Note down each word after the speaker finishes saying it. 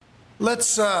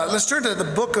Let's turn to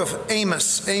the book of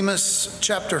Amos, Amos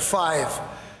chapter 5,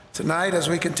 tonight as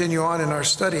we continue on in our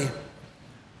study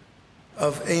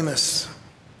of Amos.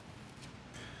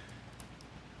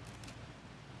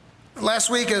 Last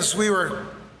week, as we were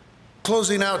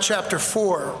closing out chapter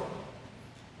 4,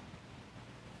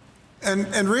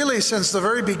 and really since the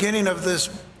very beginning of this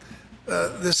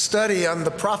study on the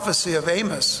prophecy of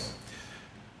Amos,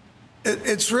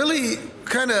 it's really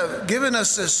kind of given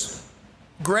us this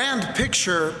grand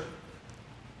picture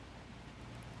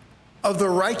of the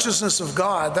righteousness of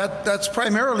God. That's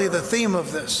primarily the theme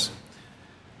of this.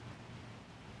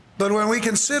 But when we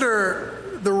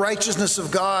consider the righteousness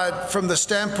of God from the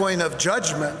standpoint of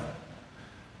judgment,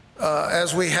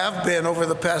 as we have been over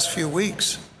the past few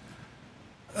weeks,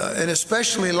 and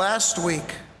especially last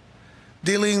week,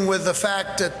 dealing with the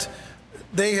fact that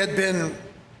they had been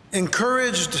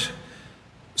encouraged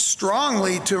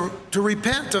strongly to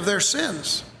repent of their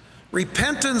sins.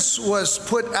 Repentance was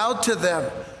put out to them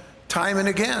time and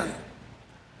again.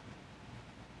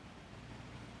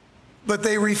 But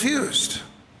they refused.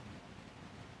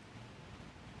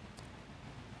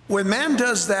 When man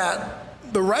does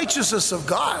that, the righteousness of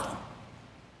God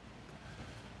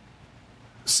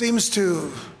seems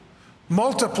to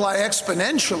multiply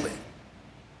exponentially.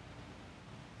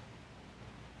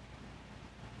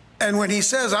 And when he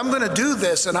says, I'm going to do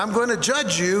this and I'm going to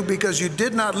judge you because you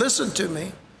did not listen to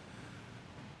me,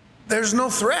 there's no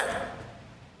threat.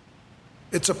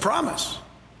 It's a promise.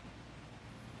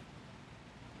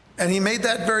 And he made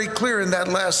that very clear in that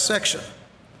last section.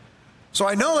 So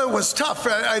I know it was tough.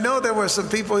 I know there were some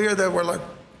people here that were like,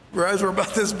 their eyes were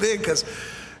about this big because,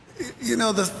 you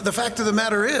know, the fact of the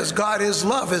matter is, God is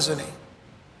love, isn't he?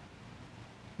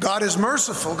 God is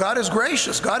merciful. God is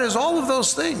gracious. God is all of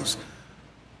those things.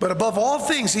 But above all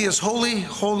things, he is holy,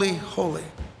 holy, holy.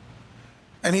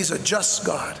 And he's a just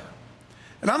God.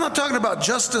 And I'm not talking about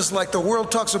justice like the world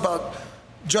talks about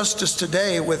justice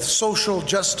today with social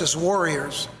justice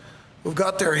warriors who've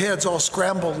got their heads all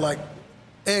scrambled like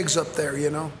eggs up there, you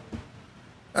know.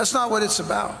 That's not what it's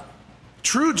about.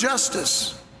 True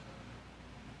justice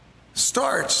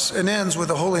starts and ends with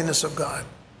the holiness of God.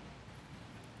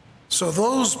 So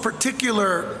those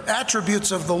particular attributes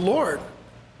of the Lord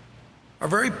are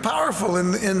very powerful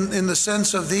in the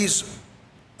sense of these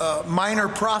minor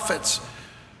prophets.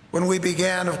 When we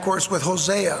began, of course, with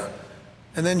Hosea,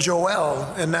 and then Joel,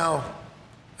 and now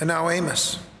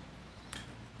Amos.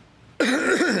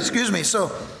 Excuse me.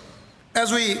 So,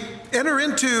 as we enter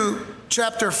into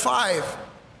chapter 5,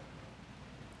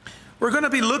 we're going to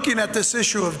be looking at this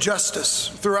issue of justice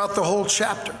throughout the whole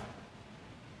chapter.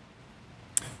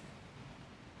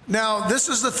 Now, this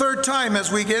is the third time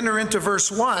as we enter into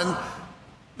verse 1.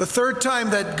 The third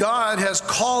time that God has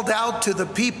called out to the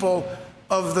people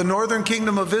of the northern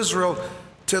kingdom of Israel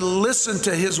to listen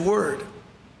to his word.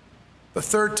 The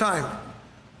third time.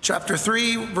 Chapter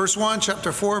 3, verse 1,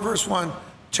 chapter 4, verse 1,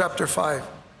 chapter 5,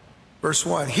 verse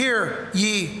 1. Hear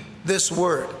ye this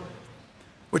word,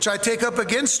 which I take up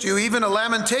against you, even a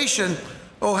lamentation,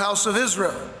 O house of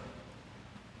Israel.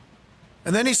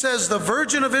 And then he says, the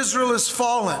virgin of Israel is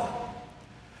fallen.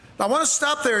 I want to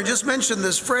stop there and just mention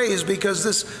this phrase because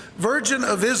this virgin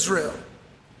of Israel,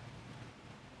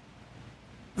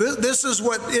 this is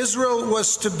what Israel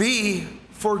was to be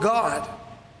for God.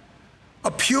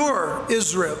 A pure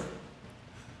Israel,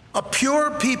 a pure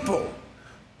people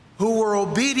who were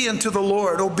obedient to the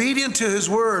Lord, obedient to his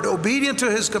word, obedient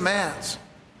to his commands.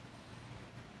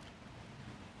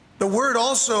 The word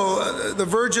also, the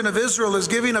virgin of Israel, is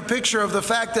giving a picture of the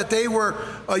fact that they were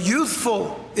a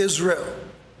youthful Israel.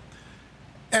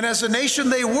 And as a nation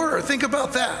they were. Think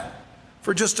about that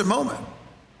for just a moment.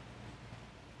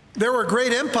 There were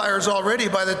great empires already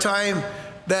by the time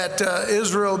that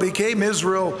Israel became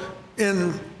Israel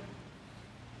in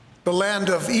the land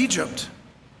of Egypt.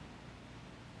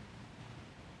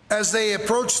 As they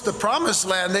approached the promised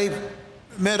land, they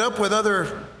met up with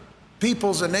other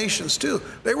peoples and nations too.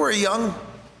 They were a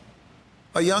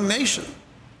young nation.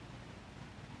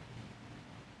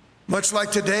 Much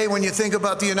like today, when you think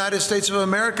about the United States of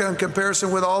America in comparison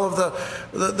with all of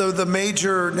the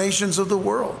major nations of the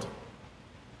world.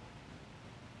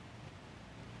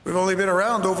 We've only been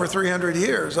around over 300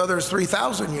 years, others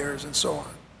 3,000 years, and so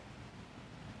on.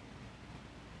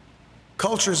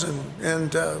 Cultures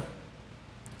and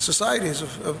societies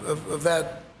of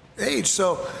that age.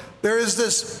 So there is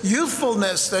this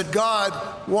youthfulness that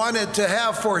God wanted to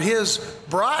have for his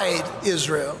bride,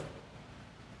 Israel.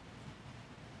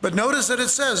 But notice that it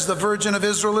says, the virgin of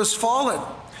Israel is fallen.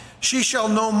 She shall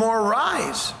no more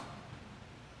rise.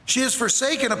 She is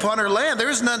forsaken upon her land. There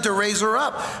is none to raise her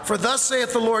up. For thus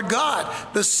saith the Lord God,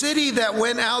 the city that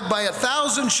went out by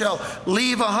 1,000 shall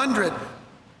leave 100.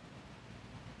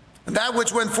 And that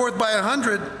which went forth by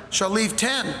 100 shall leave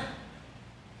 10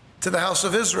 to the house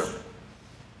of Israel.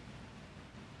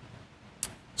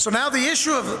 So now the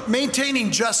issue of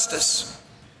maintaining justice,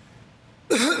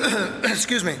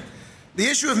 excuse me, the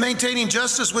issue of maintaining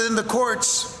justice within the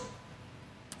courts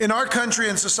in our country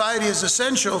and society is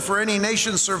essential for any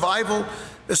nation's survival,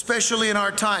 especially in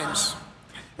our times.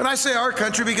 And I say our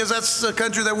country because that's the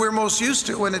country that we're most used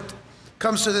to when it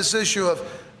comes to this issue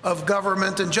of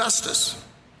government and justice.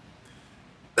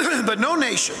 But no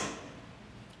nation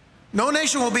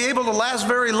will be able to last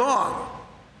very long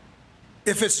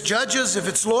if its judges, if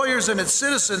its lawyers, and its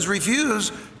citizens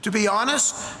refuse to be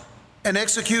honest and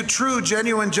execute true,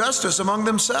 genuine justice among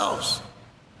themselves,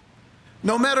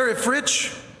 no matter if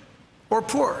rich or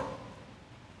poor.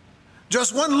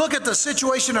 Just one look at the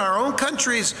situation in our own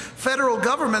country's federal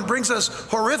government brings us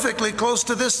horrifically close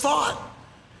to this thought.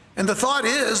 And the thought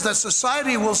is that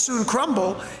society will soon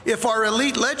crumble if our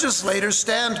elite legislators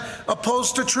stand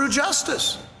opposed to true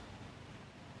justice.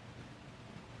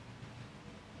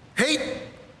 Hate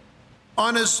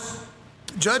honest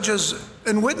judges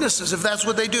and witnesses, if that's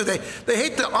what they do. They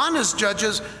hate the honest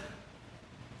judges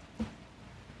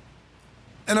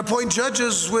and appoint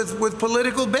judges with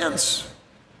political bents.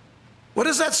 What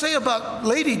does that say about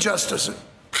lady justice?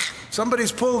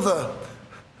 Somebody's pulled the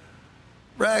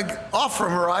rag off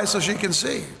from her eye so she can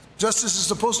see. Justice is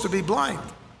supposed to be blind.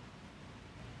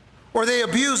 Or they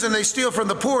abuse and they steal from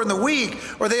the poor and the weak,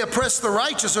 or they oppress the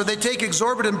righteous, or they take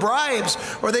exorbitant bribes,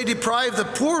 or they deprive the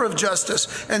poor of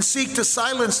justice and seek to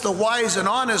silence the wise and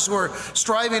honest who are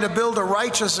striving to build a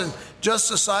righteous and just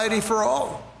society for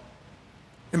all.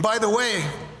 And by the way,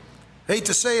 I hate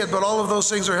to say it, but all of those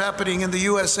things are happening in the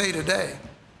USA today,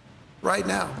 right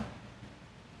now.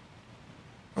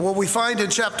 And what we find in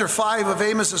chapter 5 of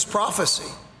Amos's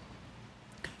prophecy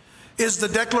is the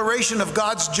declaration of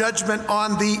God's judgment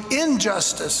on the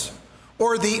injustice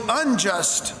or the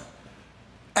unjust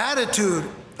attitude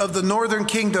of the northern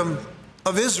kingdom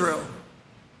of Israel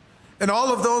and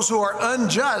all of those who are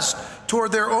unjust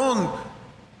toward their own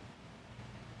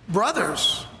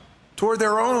brothers, toward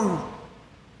their own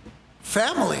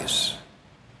families.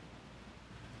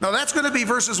 Now that's going to be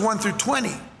verses 1 through 20.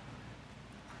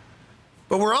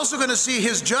 But we're also going to see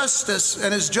his justice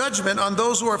and his judgment on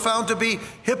those who are found to be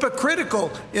hypocritical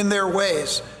in their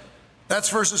ways. That's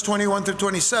verses 21 through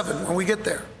 27 when we get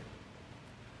there.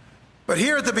 But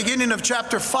here at the beginning of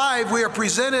chapter 5, we are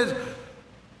presented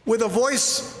with a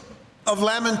voice of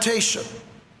lamentation.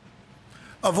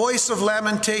 A voice of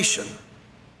lamentation.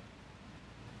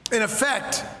 In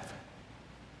effect,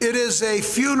 it is a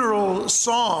funeral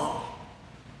song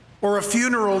or a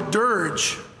funeral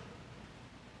dirge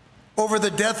over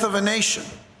the death of a nation.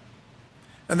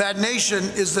 And that nation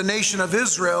is the nation of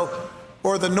Israel,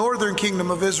 or the northern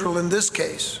kingdom of Israel in this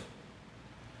case.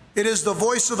 It is the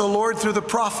voice of the Lord through the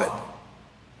prophet.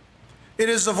 It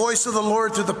is the voice of the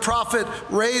Lord through the prophet,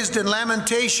 raised in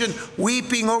lamentation,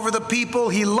 weeping over the people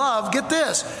he loved. Get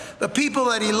this, the people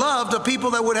that he loved, the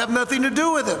people that would have nothing to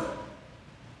do with him.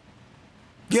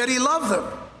 Yet he loved them,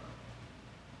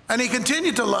 and he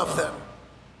continued to love them.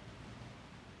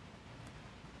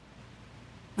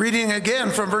 Reading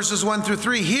again from verses 1 through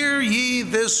 3, hear ye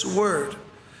this word,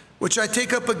 which I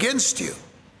take up against you,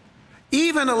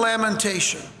 even a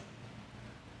lamentation,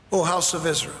 O house of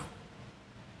Israel.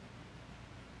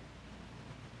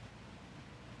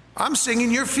 I'm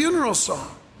singing your funeral song.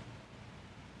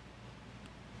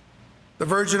 The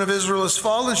Virgin of Israel is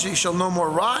fallen, she shall no more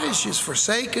rise, she is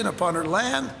forsaken upon her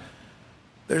land,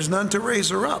 there's none to raise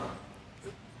her up.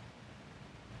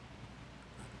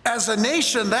 As a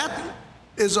nation, that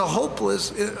is a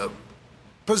hopeless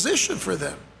position for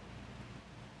them.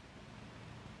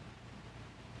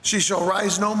 She shall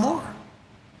rise no more.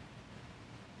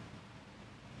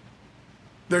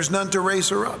 There's none to raise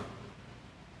her up.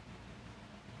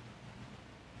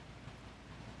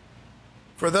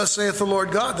 For thus saith the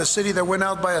Lord God, the city that went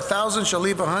out by 1,000 shall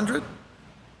leave 100,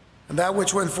 and that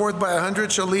which went forth by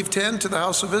 100 shall leave 10 to the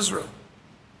house of Israel.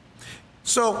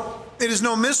 So it is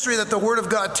no mystery that the word of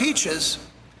God teaches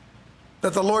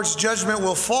that the Lord's judgment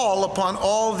will fall upon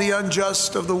all the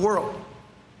unjust of the world.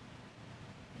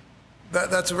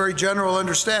 That's a very general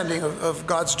understanding of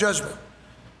God's judgment.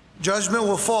 Judgment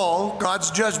will fall,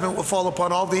 God's judgment will fall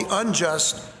upon all the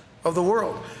unjust of the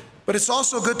world. But it's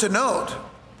also good to note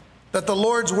that the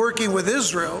Lord's working with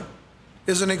Israel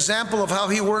is an example of how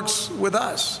he works with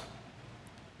us.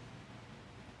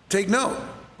 Take note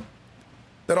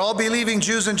that all believing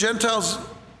Jews and Gentiles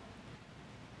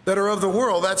that are of the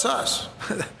world. That's us.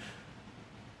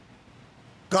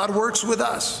 God works with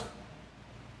us.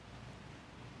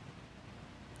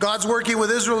 God's working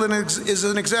with Israel is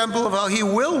an example of how he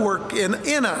will work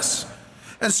in us.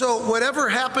 And so whatever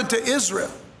happened to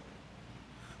Israel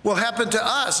will happen to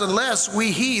us unless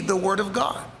we heed the word of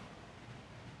God.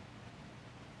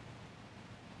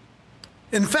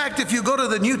 In fact, if you go to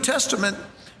the New Testament,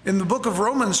 in the book of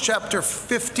Romans chapter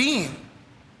 15,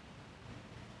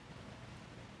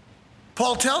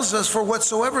 Paul tells us, for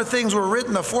whatsoever things were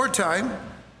written aforetime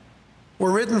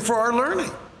were written for our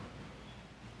learning.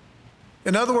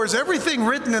 In other words, everything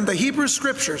written in the Hebrew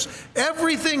Scriptures,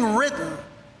 everything written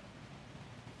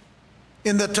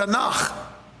in the Tanakh,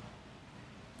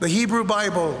 the Hebrew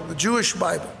Bible, the Jewish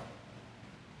Bible,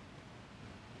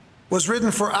 was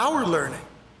written for our learning.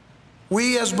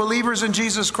 We as believers in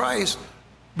Jesus Christ,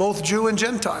 both Jew and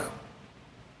Gentile,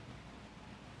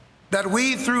 that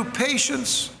we through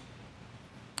patience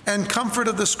and comfort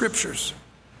of the Scriptures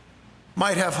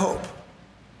might have hope.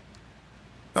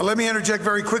 Now let me interject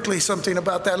very quickly something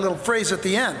about that little phrase at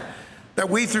the end, that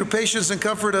we through patience and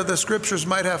comfort of the Scriptures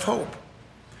might have hope.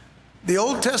 The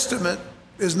Old Testament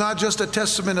is not just a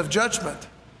testament of judgment.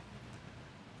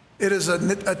 It is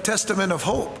a testament of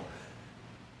hope.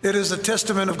 It is a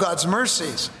testament of God's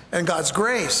mercies and God's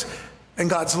grace and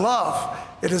God's love.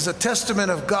 It is a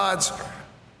testament of God's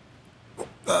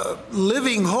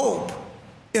living hope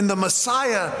in the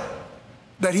Messiah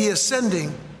that he is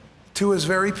sending to his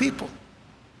very people.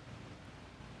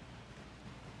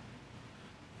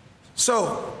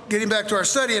 So, getting back to our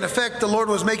study, in effect, the Lord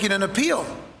was making an appeal.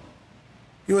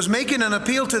 He was making an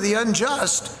appeal to the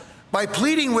unjust by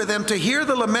pleading with them to hear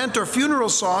the lament or funeral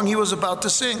song he was about to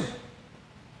sing.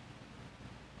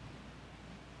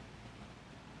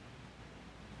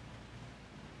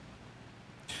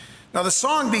 Now, the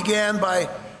song began by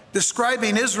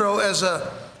describing Israel as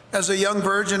a young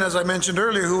virgin, as I mentioned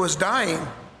earlier, who was dying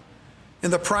in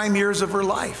the prime years of her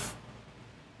life.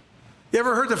 You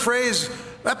ever heard the phrase,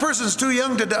 that person's too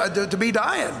young to be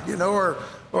dying, you know, or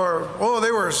oh,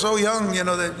 they were so young, you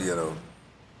know, that, you know,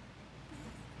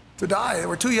 to die. They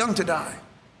were too young to die.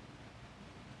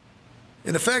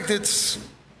 In effect, it's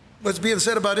what's being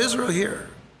said about Israel here.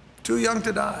 Too young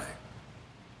to die.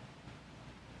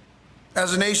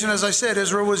 As a nation, as I said,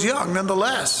 Israel was young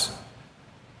nonetheless.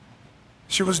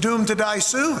 She was doomed to die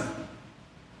soon.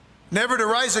 Never to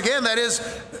rise again, that is,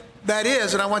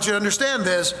 and I want you to understand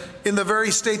this, in the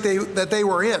very state that they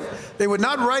were in. They would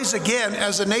not rise again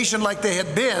as a nation like they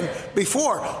had been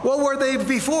before. What were they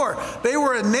before? They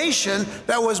were a nation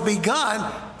that was begun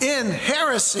in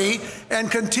heresy and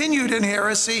continued in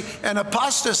heresy and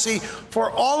apostasy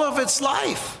for all of its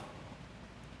life.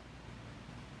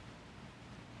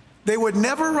 They would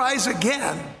never rise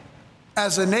again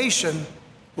as a nation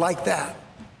like that.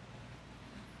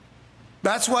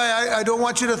 That's why I don't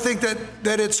want you to think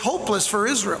that it's hopeless for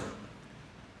Israel.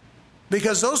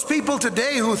 Because those people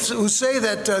today who say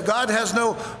that God has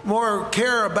no more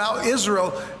care about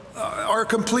Israel are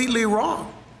completely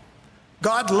wrong.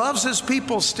 God loves his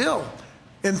people still.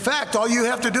 In fact, all you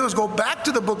have to do is go back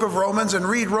to the book of Romans and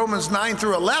read Romans 9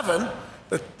 through 11,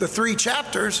 the 3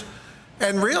 chapters,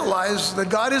 and realize that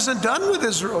God isn't done with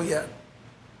Israel yet.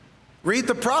 Read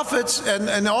the prophets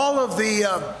and all of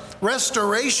the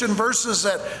restoration verses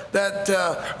that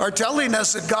are telling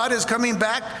us that God is coming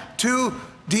back to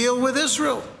deal with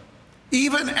Israel,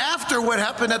 even after what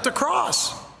happened at the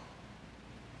cross.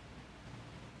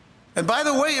 And by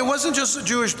the way, it wasn't just the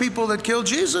Jewish people that killed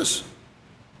Jesus.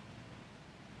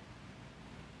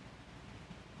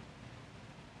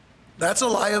 That's a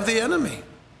lie of the enemy.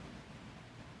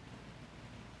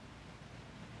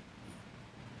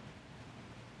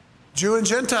 Jew and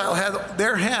Gentile had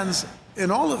their hands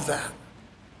in all of that.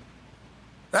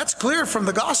 That's clear from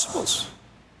the Gospels.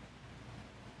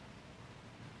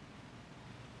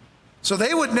 So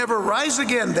they would never rise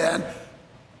again then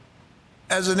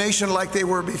as a nation like they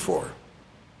were before.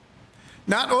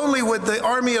 Not only would the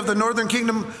army of the northern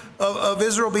kingdom of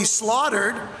Israel be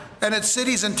slaughtered and its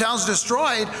cities and towns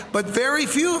destroyed, but very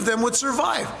few of them would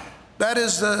survive. That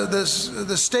is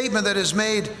the statement that is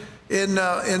made in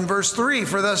verse 3,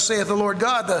 for thus saith the Lord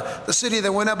God, the city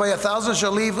that went up by 1,000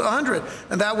 shall leave 100,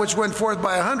 and that which went forth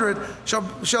by 100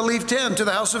 shall leave 10 to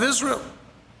the house of Israel.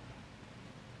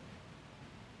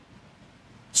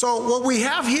 So what we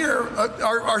have here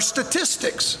are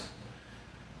statistics.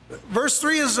 Verse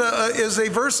 3 is a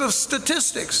verse of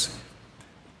statistics.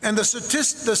 And the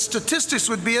statistics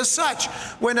would be as such.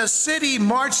 When a city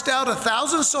marched out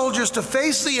 1,000 soldiers to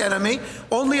face the enemy,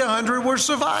 only 100 would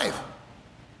survive.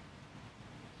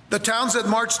 The towns that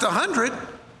marched 100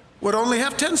 would only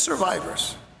have 10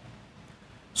 survivors.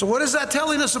 So what is that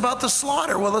telling us about the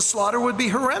slaughter? Well, the slaughter would be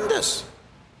horrendous.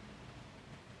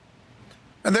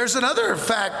 And there's another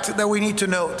fact that we need to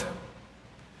note,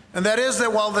 and that is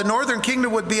that while the northern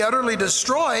kingdom would be utterly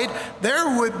destroyed,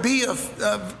 there would be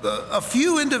a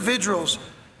few individuals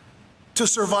to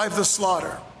survive the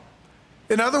slaughter.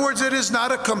 In other words, it is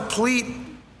not a complete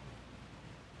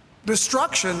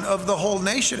destruction of the whole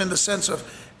nation in the sense of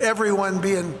everyone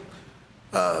being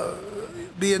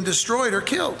destroyed or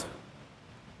killed.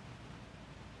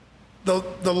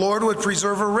 The Lord would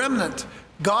preserve a remnant.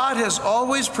 God has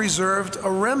always preserved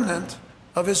a remnant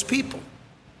of his people,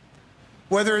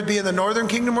 whether it be in the northern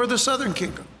kingdom or the southern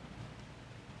kingdom.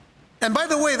 And by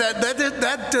the way,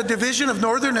 that division of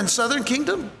northern and southern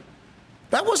kingdom,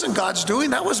 that wasn't God's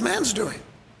doing, that was man's doing.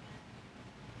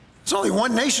 There's only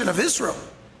one nation of Israel.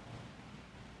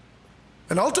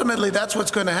 And ultimately, that's what's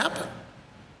going to happen.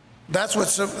 That's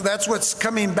what's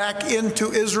coming back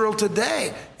into Israel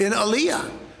today in Aliyah.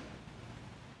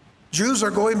 Jews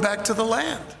are going back to the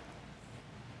land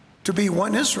to be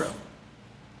one Israel,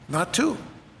 not two.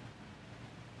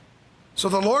 So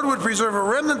the Lord would preserve a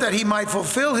remnant that he might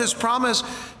fulfill his promise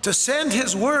to send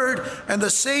his word and the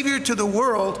Savior to the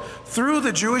world through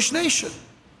the Jewish nation.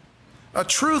 A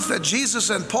truth that Jesus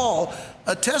and Paul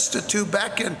attested to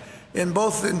back in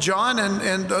both in John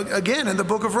and again in the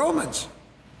book of Romans.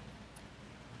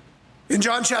 In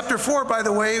John chapter 4, by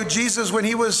the way, Jesus, when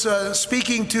he was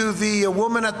speaking to the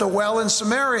woman at the well in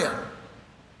Samaria,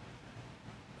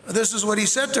 this is what he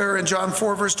said to her in John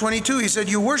 4, verse 22. He said,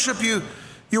 ye worship, ye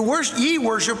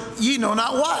know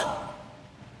not what.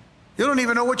 You don't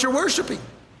even know what you're worshiping.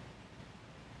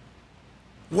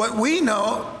 What we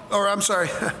know,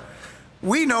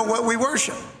 we know what we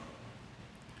worship.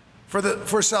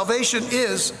 For salvation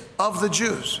is of the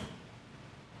Jews.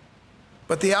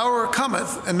 But the hour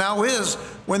cometh, and now is,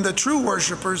 when the true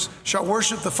worshipers shall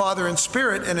worship the Father in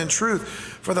spirit and in truth.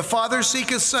 For the Father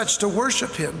seeketh such to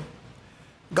worship him.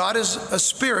 God is a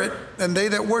spirit, and they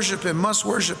that worship him must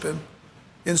worship him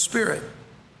in spirit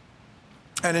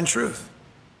and in truth.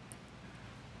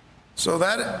 So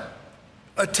that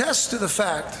attests to the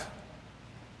fact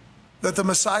that the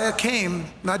Messiah came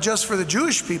not just for the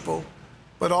Jewish people,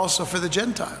 but also for the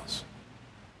Gentiles.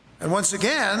 And once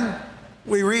again,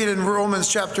 we read in Romans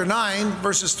chapter 9,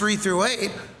 verses 3 through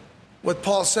 8, what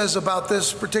Paul says about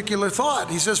this particular thought.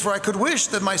 He says, for I could wish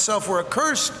that myself were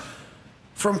accursed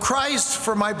from Christ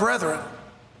for my brethren,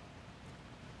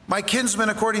 my kinsmen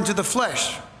according to the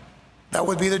flesh. That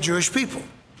would be the Jewish people,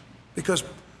 because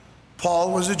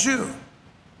Paul was a Jew.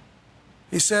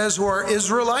 He says, who are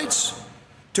Israelites,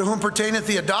 to whom pertaineth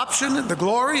the adoption and the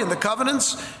glory and the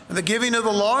covenants and the giving of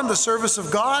the law and the service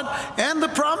of God and the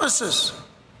promises.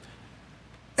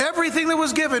 Everything that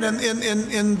was given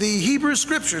in the Hebrew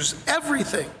scriptures,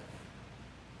 everything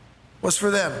was for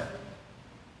them.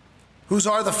 Whose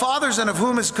are the fathers, and of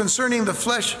whom is concerning the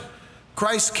flesh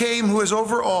Christ came, who is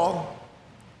over all.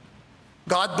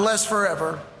 God bless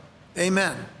forever.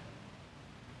 Amen.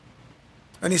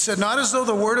 And he said, not as though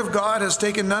the word of God has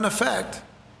taken none effect,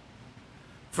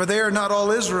 for they are not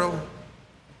all Israel,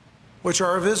 which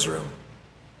are of Israel.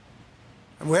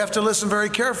 And we have to listen very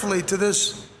carefully to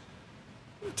this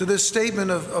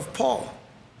statement of Paul.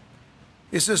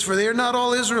 He says, for they are not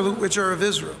all Israel which are of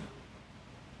Israel.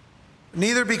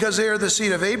 Neither because they are the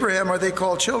seed of Abraham are they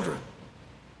called children.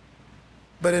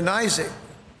 But in Isaac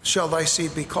shall thy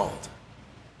seed be called.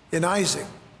 In Isaac.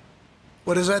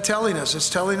 What is that telling us? It's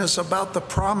telling us about the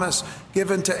promise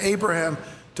given to Abraham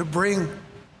to bring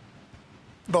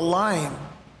the line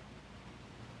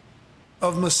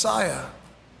of Messiah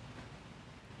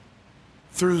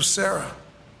through Sarah.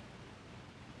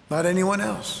 Not anyone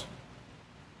else.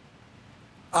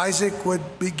 Isaac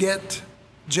would beget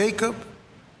Jacob.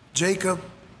 Jacob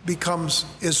becomes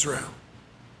Israel.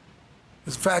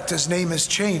 In fact, his name is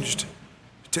changed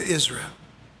to Israel.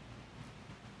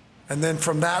 And then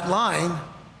from that line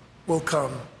will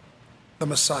come the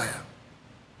Messiah.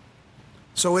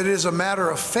 So it is a matter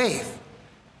of faith.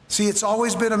 See, it's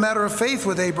always been a matter of faith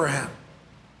with Abraham.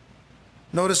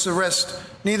 Notice the rest.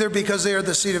 Neither because they are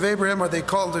the seed of Abraham are they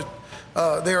called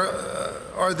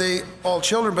are they all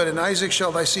children, but in Isaac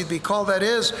shall thy seed be called. That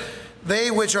is,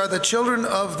 they which are the children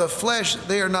of the flesh,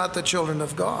 they are not the children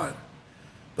of God,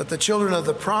 but the children of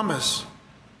the promise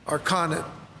are counted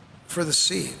for the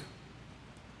seed.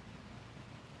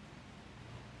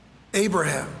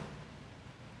 Abraham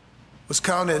was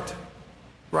counted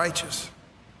righteous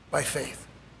by faith.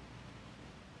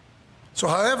 So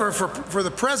however, for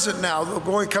the present now,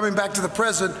 coming back to the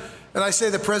present, and I say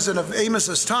the present of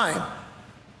Amos's time,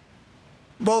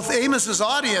 both Amos's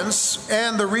audience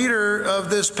and the reader of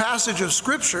this passage of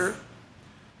Scripture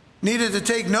needed to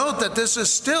take note that this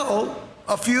is still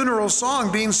a funeral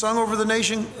song being sung over the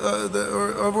nation,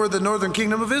 over the northern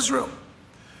kingdom of Israel,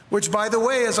 which, by the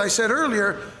way, as I said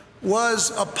earlier,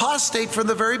 was apostate from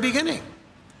the very beginning.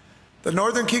 The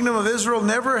northern kingdom of Israel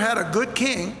never had a good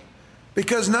king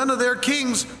because none of their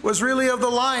kings was really of the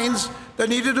lines that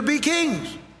needed to be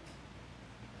kings.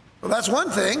 Well, that's one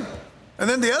thing. And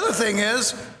then the other thing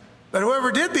is that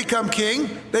whoever did become king,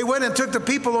 they went and took the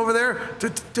people over there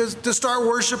to start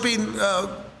worshiping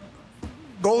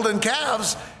golden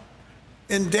calves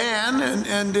in Dan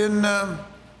and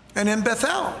in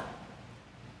Bethel.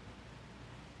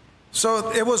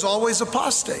 So it was always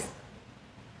apostate.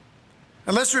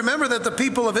 And let's remember that the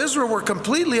people of Israel were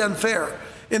completely unfair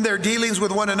in their dealings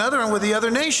with one another and with the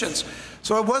other nations.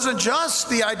 So it wasn't just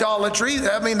the idolatry.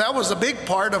 I mean, that was a big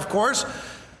part, of course.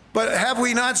 But have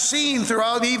we not seen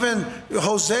throughout even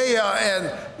Hosea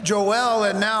and Joel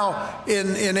and now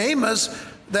in Amos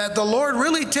that the Lord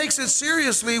really takes it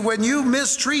seriously when you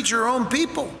mistreat your own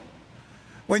people?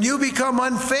 When you become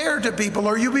unfair to people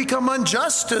or you become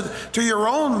unjust to your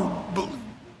own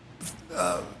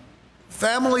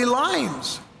family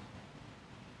lines.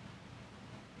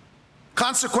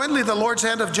 Consequently, the Lord's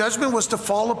hand of judgment was to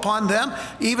fall upon them,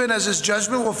 even as his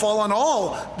judgment will fall on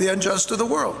all the unjust of the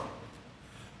world.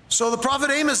 So the prophet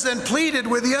Amos then pleaded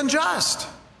with the unjust.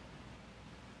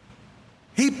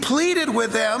 He pleaded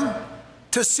with them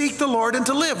to seek the Lord and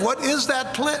to live. What is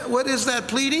that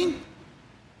pleading?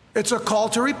 It's a call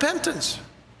to repentance.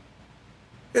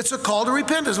 It's a call to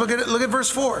repentance. Look at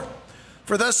verse 4.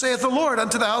 For thus saith the Lord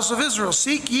unto the house of Israel,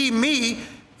 seek ye me,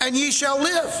 and ye shall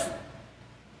live.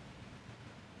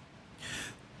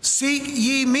 Seek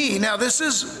ye me. Now this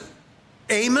is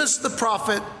Amos the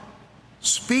prophet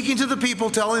speaking to the people,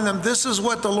 telling them this is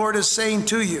what the Lord is saying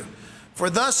to you. For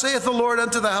thus saith the Lord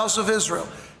unto the house of Israel,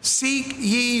 seek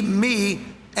ye me,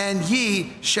 and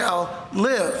ye shall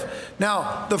live.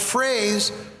 Now the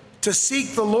phrase to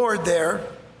seek the Lord there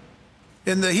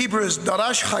in the Hebrew is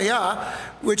darash chaya,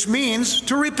 which means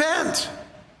to repent.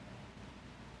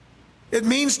 It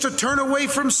means to turn away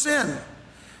from sin.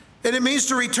 And it means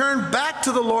to return back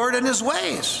to the Lord and his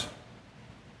ways.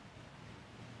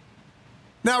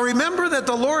 Now remember that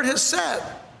the Lord has said,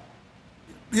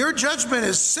 your judgment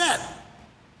is set.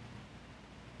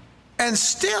 And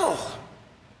still,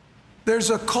 there's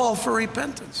a call for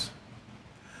repentance.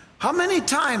 How many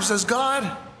times does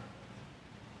God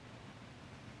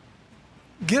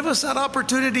give us that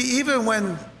opportunity even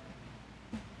when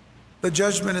the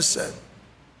judgment is set?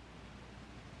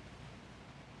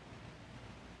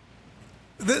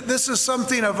 This is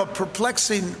something of a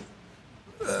perplexing,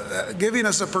 giving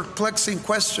us a perplexing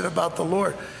question about the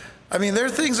Lord. I mean, there are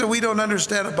things that we don't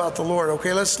understand about the Lord,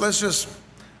 okay? Let's just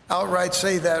outright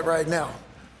say that right now.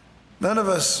 None of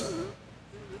us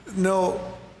know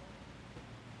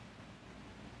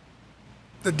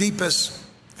the deepest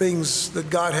things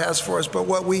that God has for us, but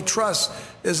what we trust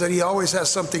is that he always has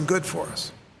something good for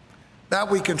us. That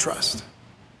we can trust.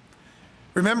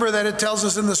 Remember that it tells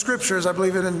us in the scriptures, I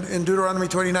believe in Deuteronomy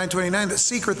 29:29, that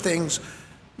secret things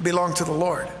belong to the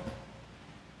Lord.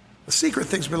 The secret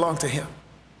things belong to him.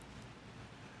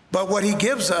 But what he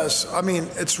gives us, I mean,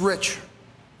 it's rich.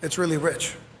 It's really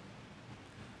rich.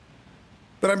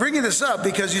 But I'm bringing this up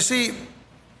because, you see,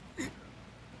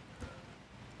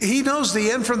 he knows the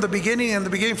end from the beginning and the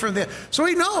beginning from the end. So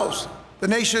he knows the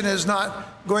nation is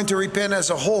not going to repent as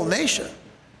a whole nation.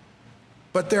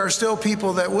 But there are still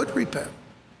people that would repent.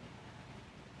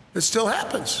 It still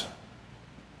happens.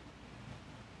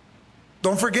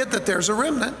 Don't forget that there's a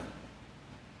remnant.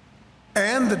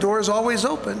 And the door is always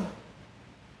open.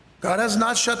 God has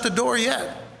not shut the door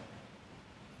yet.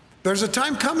 There's a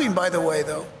time coming, by the way,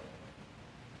 though,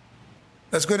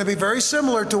 that's going to be very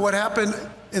similar to what happened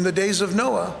in the days of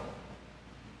Noah.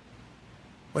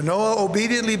 When Noah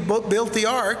obediently built the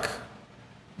ark,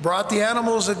 brought the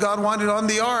animals that God wanted on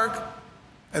the ark,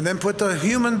 and then put the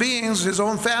human beings, his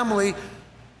own family,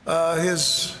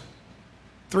 his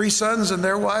 3 sons and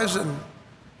their wives and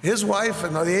his wife,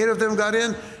 and the 8 of them got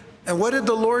in. And what did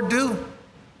the Lord do?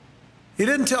 He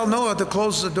didn't tell Noah to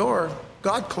close the door.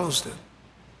 God closed it.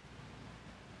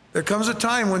 There comes a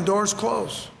time when doors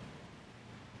close.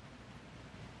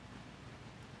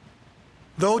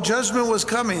 Though judgment was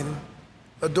coming,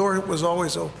 a door was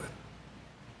always open.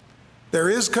 There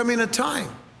is coming a time.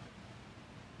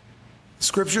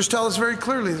 Scriptures tell us very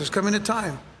clearly there's coming a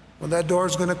time when that door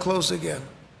is going to close again.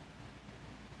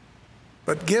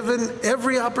 But given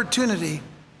every opportunity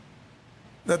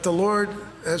that the Lord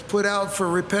has put out for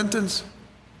repentance,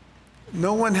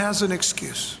 no one has an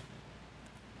excuse.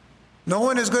 No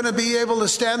one is going to be able to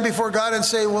stand before God and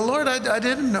say, well, Lord, I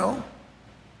didn't know.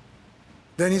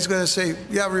 Then he's going to say,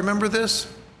 yeah, remember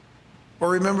this? Or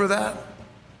remember that?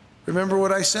 Remember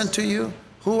what I sent to you?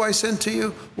 Who I sent to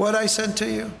you? What I sent to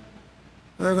you? And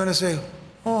they're going to say,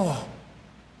 oh,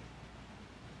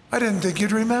 I didn't think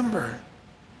you'd remember.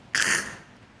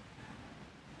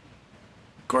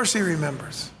 Of course he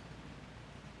remembers.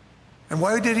 And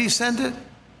why did he send it?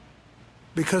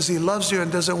 Because he loves you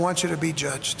and doesn't want you to be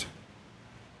judged.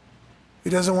 He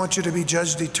doesn't want you to be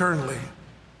judged eternally.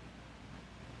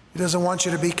 He doesn't want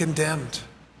you to be condemned.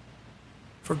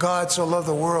 For God so loved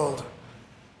the world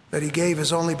that he gave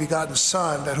his only begotten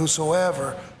Son, that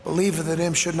whosoever believeth in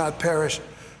him should not perish,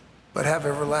 but have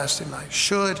everlasting life.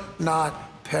 Should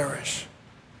not perish.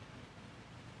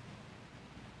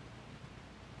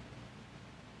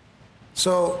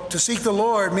 So to seek the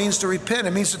Lord means to repent.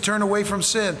 It means to turn away from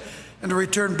sin and to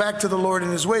return back to the Lord in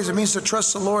his ways. It means to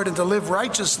trust the Lord and to live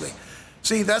righteously.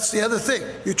 See, that's the other thing.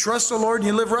 You trust the Lord and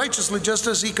you live righteously just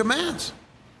as he commands.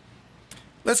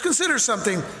 Let's consider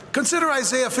something. Consider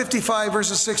Isaiah 55,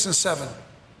 verses 6 and 7.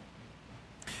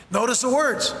 Notice the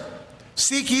words.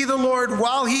 Seek ye the Lord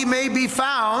while he may be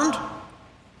found.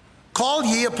 Call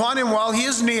ye upon him while he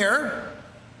is near.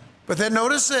 But then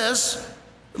notice this.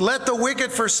 Let the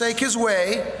wicked forsake his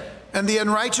way, and the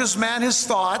unrighteous man his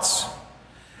thoughts.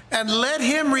 And let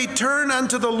him return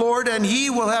unto the Lord, and he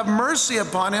will have mercy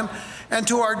upon him, and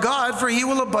to our God, for he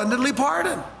will abundantly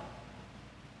pardon.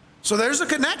 So there's a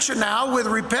connection now with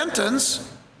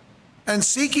repentance and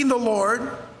seeking the Lord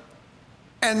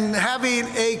and having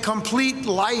a complete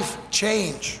life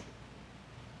change.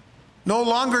 No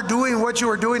longer doing what you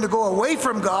were doing to go away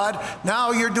from God.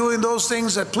 Now you're doing those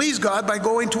things that please God by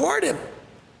going toward him.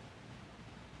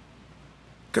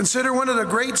 Consider one of the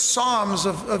great Psalms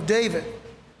of David.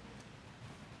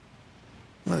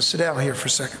 I'm going to sit down here for a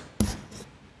second.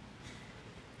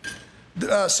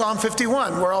 Psalm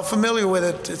 51, we're all familiar with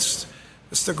it.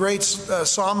 It's the great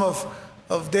psalm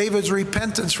of David's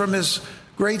repentance from his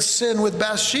great sin with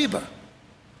Bathsheba.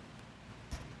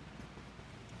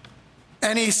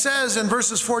 And he says in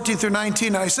verses 14 through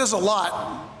 19, now he says a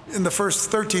lot in the first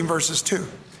 13 verses too.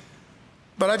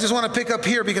 But I just want to pick up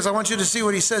here because I want you to see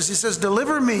what he says. He says,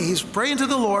 deliver me. He's praying to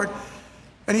the Lord.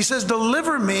 And he says,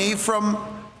 deliver me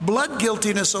from blood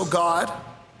guiltiness, O God,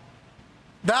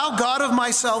 thou God of my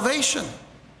salvation.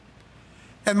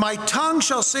 And my tongue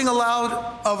shall sing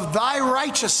aloud of thy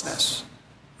righteousness.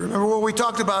 Remember what we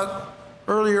talked about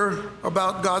earlier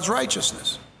about God's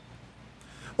righteousness.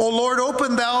 O Lord,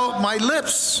 open thou my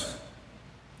lips,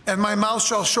 and my mouth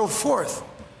shall show forth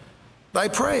thy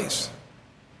praise.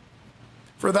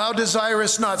 For thou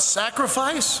desirest not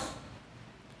sacrifice,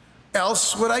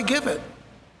 else would I give it.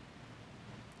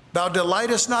 Thou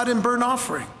delightest not in burnt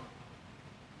offering.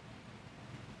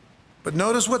 But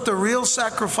notice what the real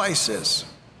sacrifice is.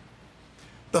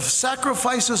 The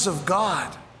sacrifices of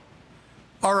God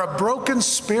are a broken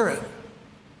spirit,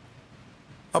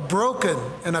 a broken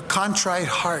and a contrite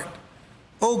heart.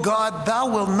 O God,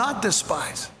 thou wilt not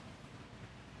despise.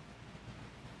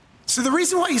 See, the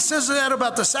reason why he says that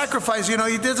about the sacrifice, he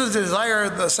doesn't desire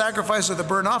the sacrifice of the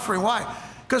burnt offering. Why?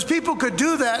 Because people could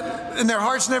do that and their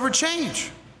hearts never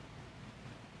change.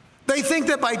 They think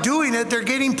that by doing it, they're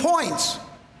getting points.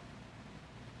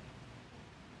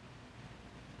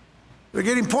 They're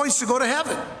getting points to go to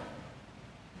heaven.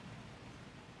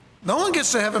 No one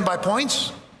gets to heaven by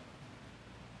points.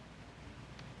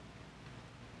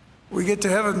 We get to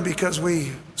heaven because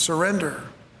we surrender.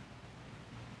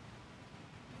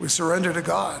 We surrender to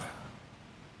God.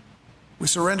 We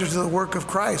surrender to the work of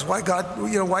Christ. Why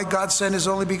God sent his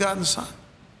only begotten Son.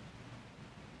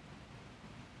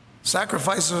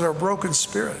 Sacrifices our broken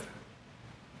spirit.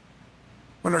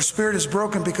 When our spirit is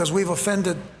broken because we've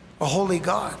offended a holy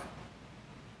God.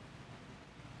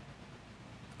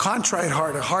 Contrite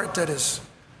heart, a heart that is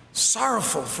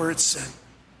sorrowful for its sin.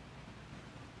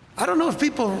 I don't know if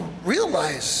people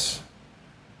realize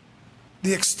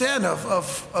the extent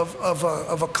of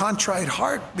a contrite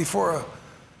heart before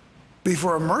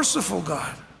a merciful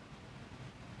God.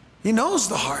 He knows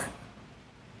the heart.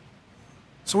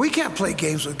 So we can't play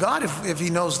games with God if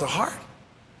he knows the heart.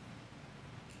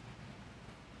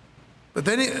 But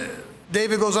then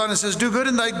David goes on and says, do good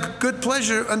in thy good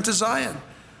pleasure unto Zion.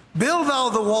 Build thou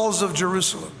the walls of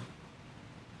Jerusalem.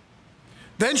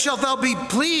 Then shalt thou be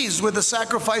pleased with the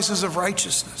sacrifices of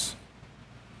righteousness,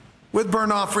 with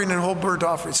burnt offering and whole burnt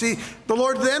offering. See, the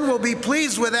Lord then will be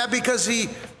pleased with that because he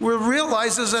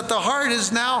realizes that the heart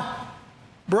is now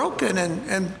broken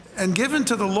and given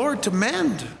to the Lord to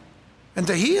mend and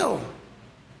to heal.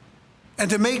 and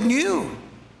to make new.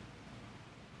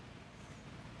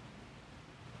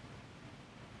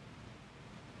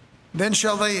 Then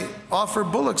shall they offer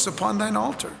bullocks upon thine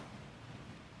altar.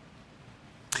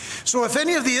 So if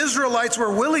any of the Israelites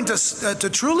were willing to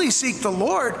truly seek the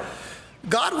Lord,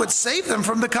 God would save them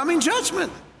from the coming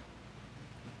judgment.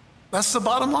 That's the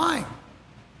bottom line.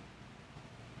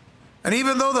 And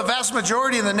even though the vast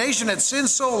majority of the nation had sinned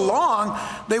so long,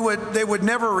 they would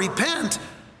never repent,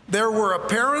 there were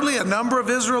apparently a number of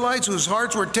Israelites whose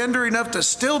hearts were tender enough to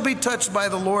still be touched by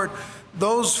the Lord.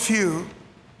 Those few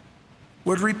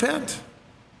would repent.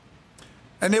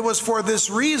 And it was for this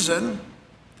reason,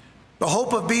 the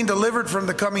hope of being delivered from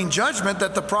the coming judgment,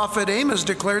 that the prophet Amos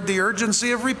declared the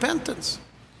urgency of repentance.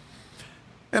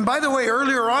 And by the way,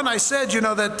 earlier on I said,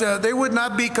 that they would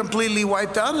not be completely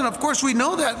wiped out. And of course we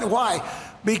know that. Why?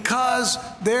 Because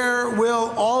there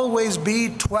will always be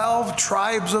 12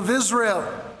 tribes of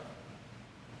Israel.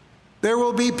 There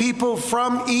will be people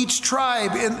from each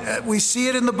tribe. And we see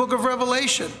it in the book of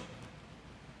Revelation.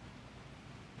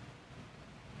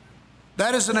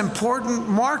 That is an important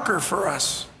marker for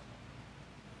us.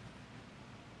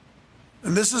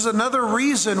 And this is another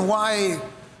reason why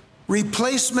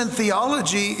replacement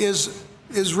theology is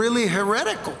really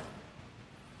heretical.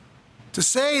 To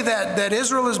say that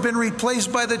Israel has been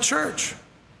replaced by the church.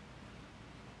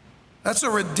 That's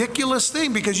a ridiculous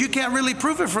thing, because you can't really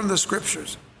prove it from the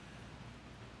scriptures.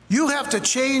 You have to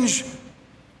change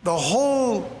the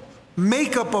whole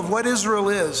makeup of what Israel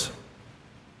is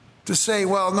to say,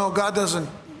 well, no, God doesn't,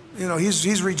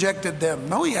 he's rejected them.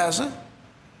 No, he hasn't.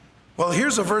 Well,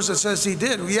 here's a verse that says he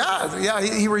did. Yeah,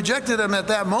 he rejected them at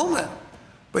that moment,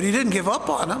 but he didn't give up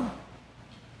on them.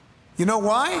 You know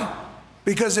why?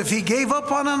 Because if he gave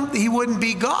up on them, he wouldn't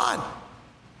be God.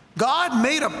 God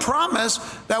made a promise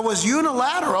that was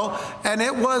unilateral, and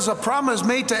it was a promise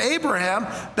made to Abraham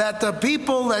that the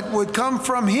people that would come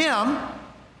from him,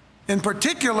 in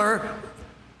particular,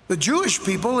 the Jewish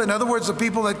people, in other words, the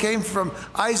people that came from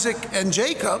Isaac and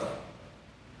Jacob,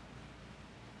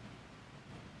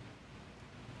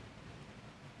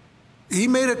 he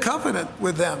made a covenant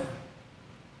with them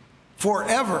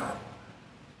forever.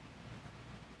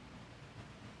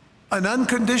 An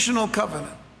unconditional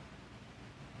covenant.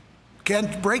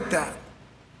 Can't break that.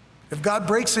 If God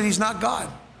breaks it, he's not God.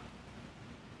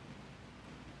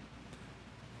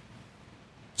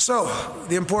 So,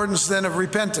 the importance then of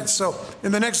repentance. So,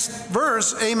 in the next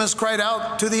verse, Amos cried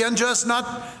out to the unjust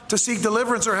not to seek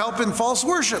deliverance or help in false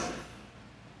worship.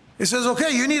 He says, okay,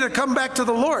 you need to come back to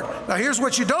the Lord. Now here's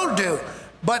what you don't do.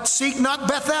 But seek not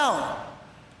Bethel,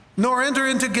 nor enter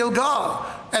into Gilgal,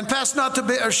 and pass not to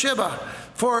Beersheba.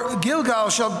 For Gilgal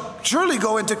shall surely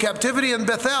go into captivity, and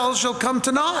Bethel shall come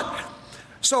to naught.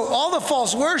 So all the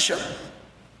false worship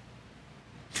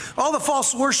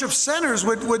centers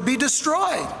would be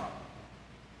destroyed.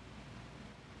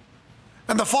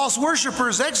 And the false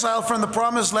worshipers exiled from the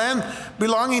promised land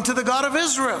belonging to the God of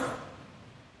Israel.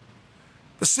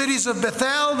 The cities of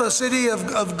Bethel, the city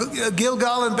of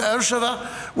Gilgal and Beersheba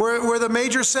were the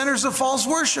major centers of false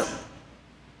worship.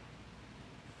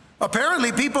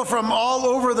 Apparently, people from all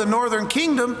over the northern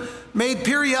kingdom made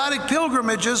periodic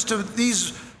pilgrimages to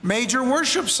these major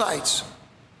worship sites.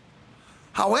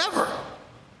 However,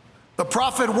 the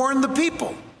prophet warned the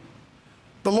people.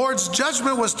 The Lord's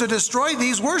judgment was to destroy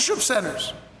these worship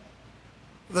centers.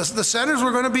 The centers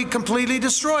were going to be completely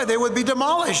destroyed. They would be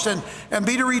demolished and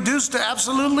be reduced to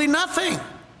absolutely nothing.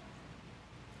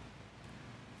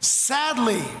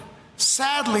 Sadly,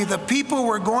 the people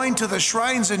were going to the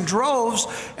shrines in droves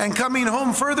and coming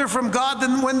home further from God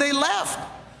than when they left.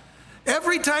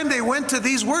 Every time they went to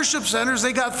these worship centers,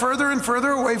 they got further and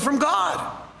further away from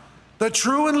God, the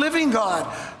true and living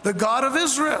God, the God of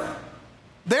Israel,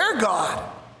 their God.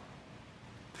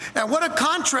 And what a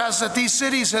contrast that these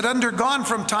cities had undergone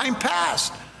from time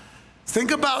past.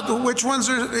 Think about which ones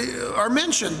are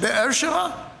mentioned: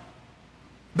 Beersheba,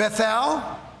 Bethel,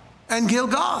 and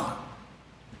Gilgal.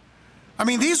 I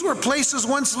mean, these were places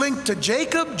once linked to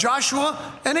Jacob,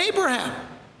 Joshua, and Abraham.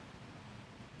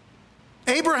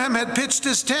 Abraham had pitched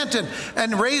his tent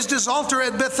and raised his altar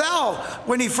at Bethel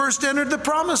when he first entered the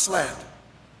promised land.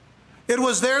 It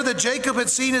was there that Jacob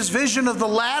had seen his vision of the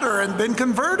ladder and been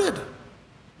converted.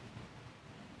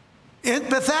 In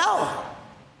Bethel.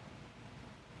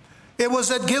 It was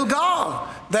at Gilgal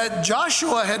that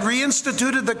Joshua had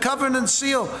reinstituted the covenant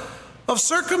seal of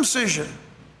circumcision.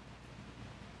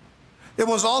 It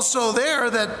was also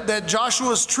there that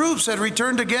Joshua's troops had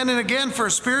returned again and again for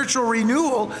spiritual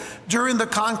renewal during the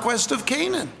conquest of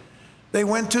Canaan. They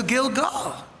went to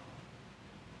Gilgal.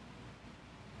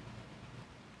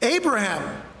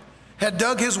 Abraham had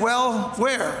dug his well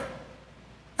where?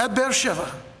 At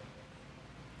Beersheba.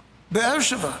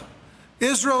 Beersheba.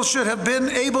 Israel should have been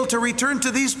able to return to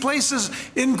these places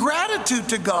in gratitude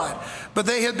to God, but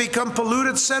they had become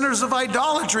polluted centers of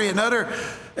idolatry and utter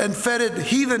and fetid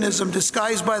heathenism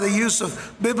disguised by the use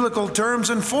of biblical terms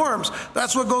and forms.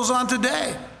 That's what goes on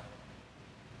today.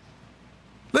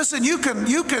 Listen, you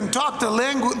can talk the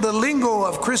lingo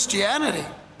of Christianity.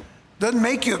 Doesn't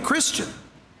make you a Christian.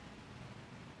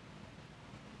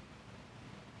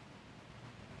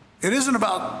 It isn't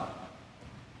about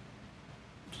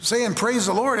saying praise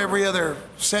the Lord every other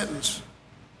sentence.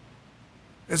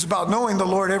 It's about knowing the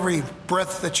Lord every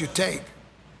breath that you take.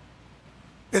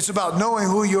 It's about knowing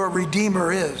who your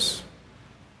Redeemer is.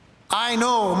 I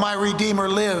know my Redeemer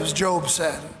lives, Job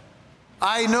said.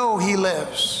 I know he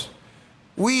lives.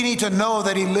 We need to know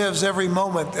that he lives every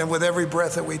moment and with every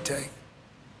breath that we take.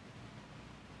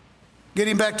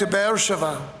 Getting back to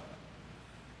Beersheba.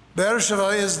 Beersheba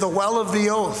is the well of the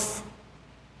oath.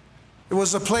 It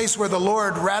was the place where the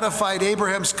Lord ratified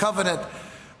Abraham's covenant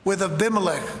with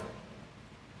Abimelech,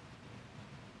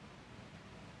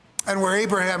 and where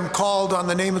Abraham called on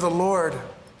the name of the Lord,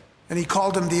 and he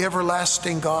called him the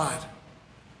everlasting God.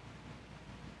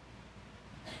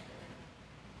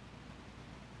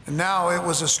 And now it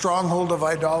was a stronghold of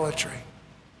idolatry.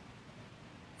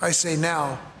 I say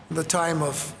now, in the time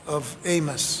of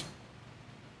Amos.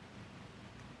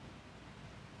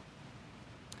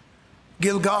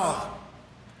 Gilgal.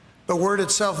 The word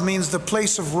itself means the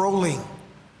place of rolling.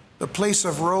 The place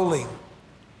of rolling.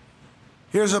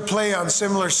 Here's a play on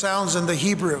similar sounds in the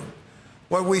Hebrew.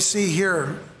 What we see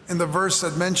here in the verse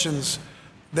that mentions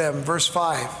them, verse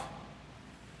 5.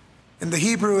 In the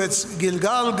Hebrew, it's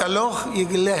Gilgal Galoch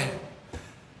Yigleh.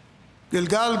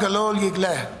 Gilgal Galol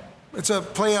Yigleh. It's a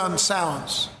play on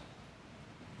sounds.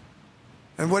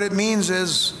 And what it means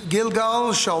is,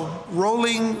 Gilgal shall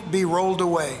rolling be rolled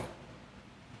away.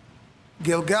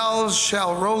 Gilgal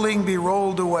shall rolling be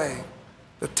rolled away.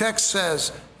 The text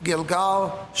says,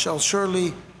 Gilgal shall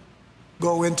surely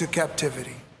go into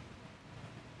captivity.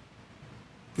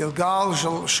 Gilgal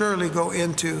shall surely go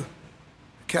into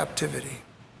captivity.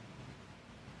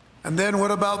 And then what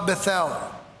about Bethel?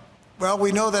 Well,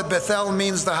 we know that Bethel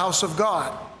means the house of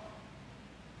God.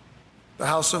 The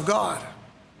house of God.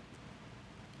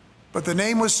 But the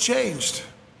name was changed.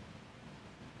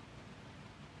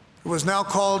 It was now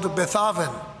called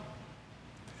Bethaven.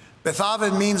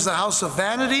 Bethaven means the house of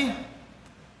vanity,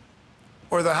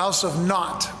 or the house of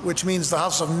naught, which means the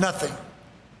house of nothing.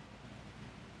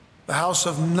 The house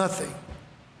of nothing,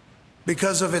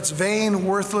 because of its vain,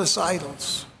 worthless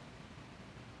idols.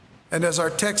 And as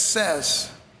our text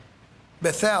says,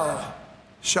 Bethel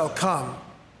shall come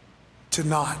to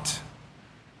naught.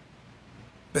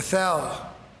 Bethel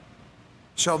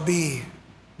shall be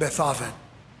Bethaven.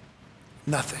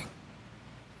 Nothing.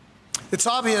 It's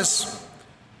obvious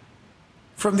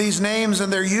from these names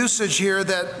and their usage here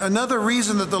that another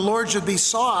reason that the Lord should be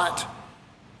sought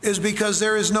is because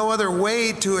there is no other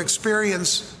way to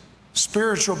experience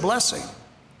spiritual blessing.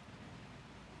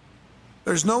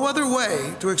 There's no other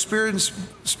way to experience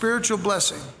spiritual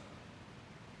blessing.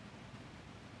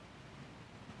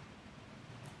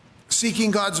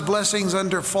 Seeking God's blessings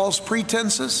under false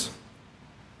pretenses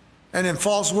and in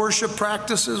false worship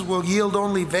practices will yield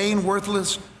only vain,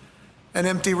 worthless, and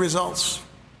empty results.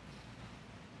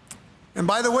 And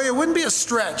by the way, it wouldn't be a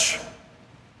stretch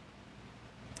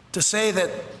to say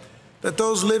that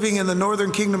those living in the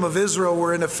northern kingdom of Israel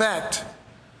were in effect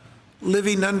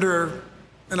living under,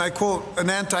 and I quote, an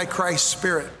antichrist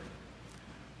spirit.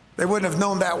 They wouldn't have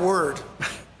known that word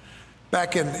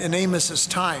back in Amos's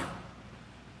time.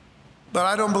 But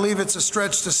I don't believe it's a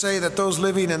stretch to say that those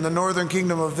living in the northern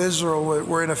kingdom of Israel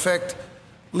were in effect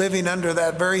living under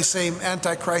that very same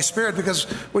antichrist spirit. Because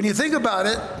when you think about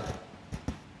it,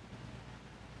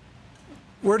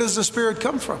 where does the spirit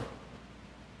come from?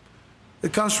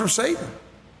 It comes from Satan.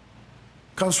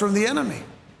 It comes from the enemy.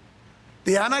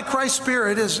 The antichrist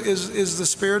spirit is the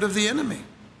spirit of the enemy.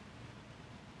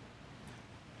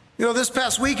 You know, this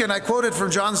past weekend I quoted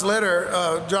from John's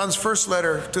letter, John's first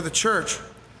letter to the church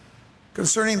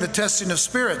concerning the testing of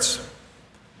spirits.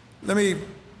 Let me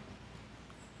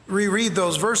reread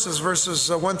those verses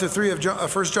 1 through 3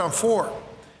 of 1 John 4.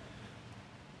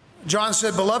 John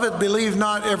said, "Beloved, believe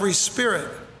not every spirit,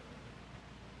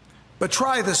 but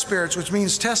try the spirits," which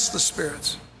means test the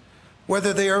spirits,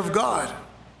 whether they are of God.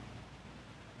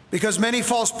 Because many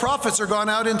false prophets are gone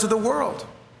out into the world.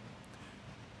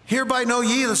 Hereby know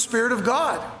ye the Spirit of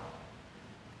God.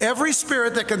 Every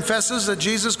spirit that confesses that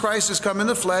Jesus Christ has come in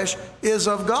the flesh is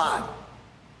of God.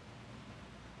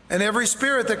 And every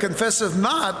spirit that confesseth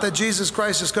not that Jesus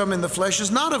Christ is come in the flesh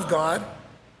is not of God.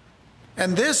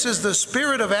 And this is the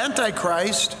spirit of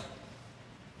Antichrist,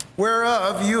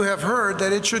 whereof you have heard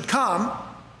that it should come,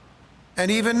 and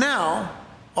even now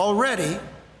already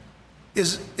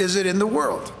is it in the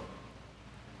world.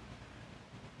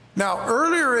 Now,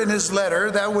 earlier in his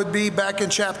letter, that would be back in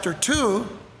chapter 2,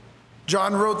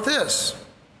 John wrote this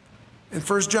in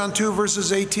 1 John 2,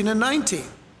 verses 18 and 19.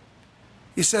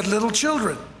 He said, little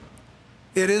children,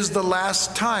 it is the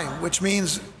last time, which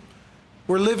means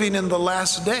we're living in the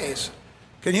last days.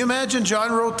 Can you imagine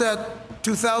John wrote that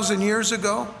 2,000 years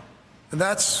ago? And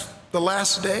that's the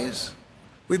last days?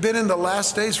 We've been in the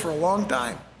last days for a long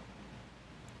time.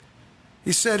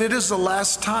 He said, it is the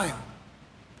last time.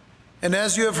 And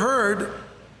as you have heard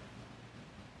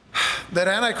that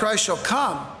Antichrist shall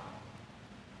come,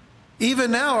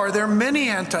 even now are there many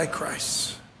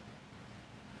Antichrists,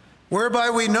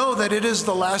 whereby we know that it is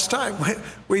the last time.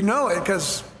 We know it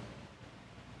because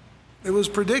it was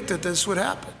predicted this would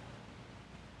happen.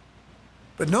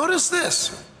 But notice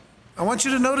this. I want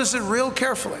you to notice it real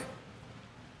carefully.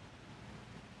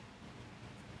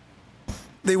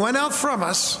 They went out from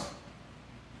us,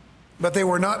 but they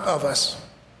were not of us.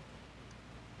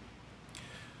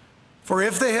 For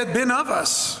if they had been of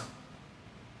us,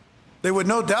 they would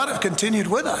no doubt have continued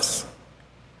with us.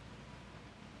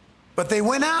 But they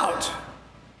went out,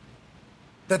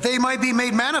 that they might be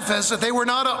made manifest that they were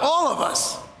not all of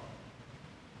us.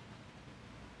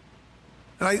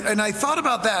 And I thought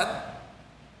about that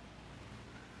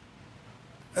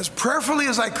as prayerfully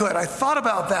as I could. I thought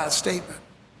about that statement.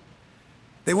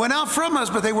 They went out from us,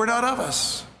 but they were not of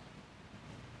us.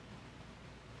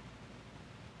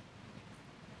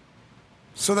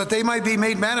 So that they might be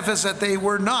made manifest that they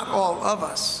were not all of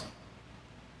us.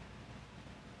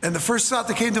 And the first thought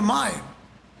that came to mind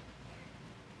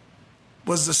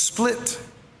was the split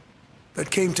that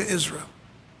came to Israel.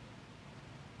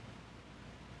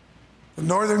 The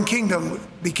northern kingdom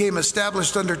became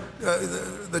established under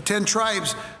the 10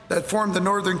 tribes that formed the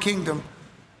northern kingdom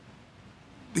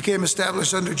became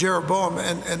established under Jeroboam.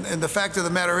 And the fact of the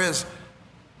matter is,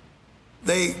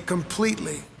 they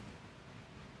completely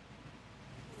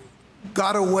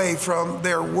got away from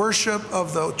their worship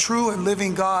of the true and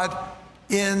living God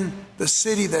in the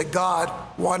city that God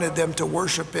wanted them to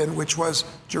worship in, which was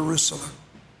Jerusalem.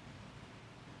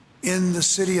 In the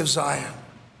city of Zion.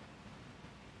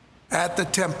 At the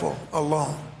temple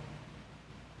alone.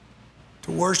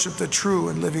 To worship the true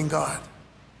and living God.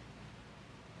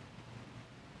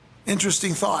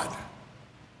 Interesting thought.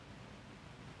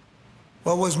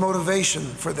 What was motivation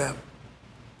for them?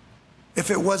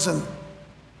 If it wasn't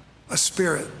a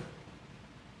spirit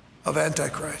of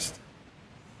Antichrist.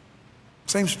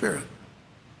 Same spirit.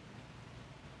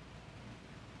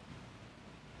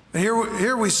 And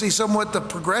here we see somewhat the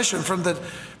progression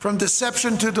from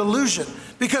deception to delusion,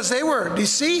 because they were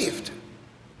deceived.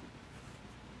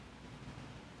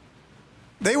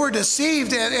 They were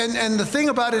deceived, and the thing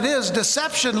about it is,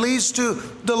 deception leads to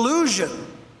delusion.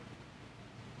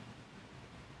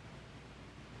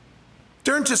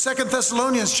 Turn to 2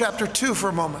 Thessalonians chapter 2 for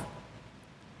a moment.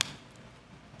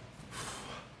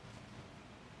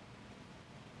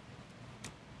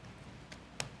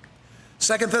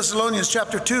 2 Thessalonians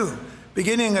chapter 2,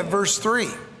 beginning at verse 3.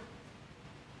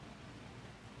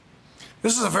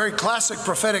 This is a very classic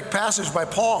prophetic passage by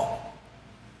Paul.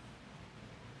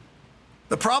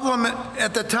 The problem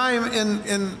at the time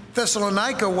in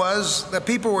Thessalonica was that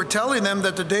people were telling them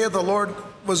that the day of the Lord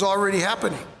was already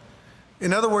happening.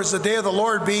 In other words, the day of the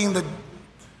Lord being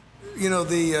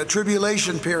the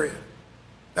tribulation period.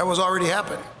 That was already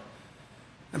happening.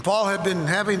 And Paul had been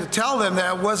having to tell them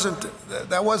that wasn't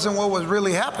what was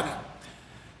really happening.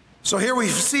 So here we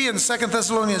see in 2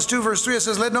 Thessalonians 2 verse 3, it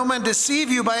says, let no man deceive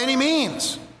you by any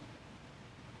means.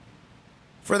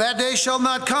 For that day shall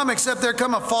not come except there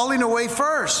come a falling away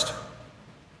first.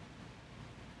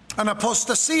 An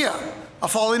apostasia, a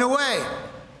falling away.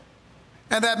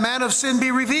 And that man of sin be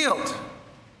revealed.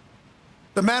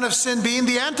 The man of sin being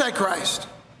the Antichrist.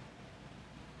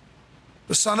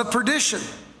 The son of perdition.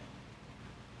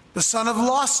 The son of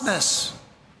lostness,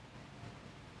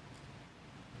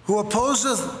 who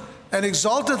opposeth and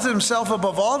exalteth himself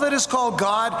above all that is called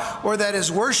God or that is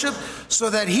worshipped, so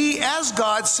that he as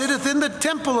God sitteth in the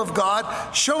temple of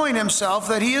God, showing himself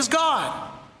that he is God.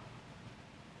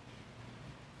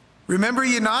 Remember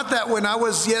ye not that when I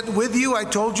was yet with you, I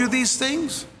told you these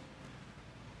things?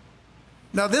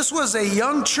 Now this was a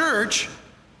young church.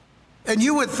 And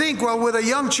you would think, well, with a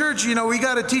young church, we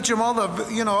got to teach them all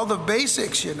the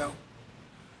basics,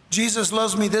 Jesus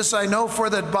loves me, this I know, for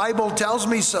the Bible tells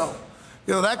me so.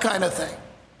 that kind of thing.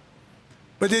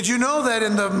 But did you know that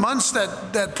in the months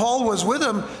that Paul was with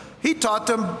them, he taught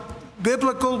them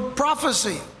biblical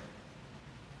prophecy?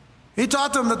 He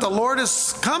taught them that the Lord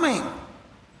is coming,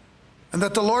 and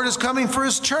that the Lord is coming for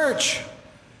his church,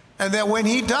 and that when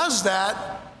he does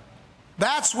that,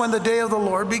 that's when the day of the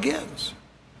Lord begins.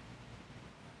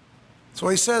 So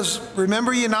he says,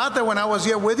 remember ye not that when I was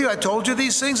yet with you, I told you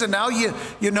these things, and now you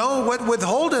know what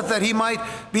withholdeth, that he might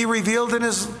be revealed in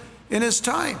his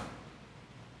time.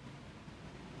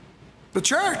 The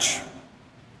church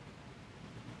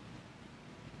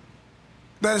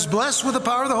that is blessed with the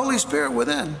power of the Holy Spirit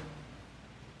within.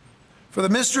 For the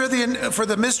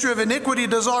mystery of iniquity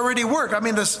does already work. I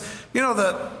mean,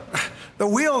 the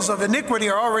wheels of iniquity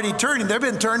are already turning. They've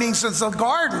been turning since the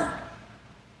garden.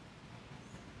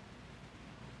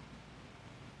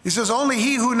 He says, only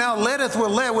he who now letteth will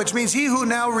let, which means he who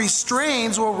now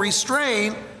restrains will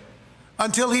restrain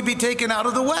until he be taken out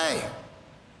of the way.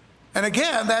 And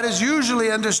again, that is usually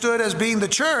understood as being the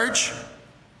church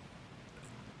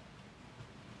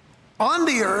on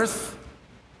the earth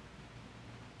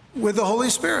with the Holy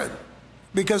Spirit,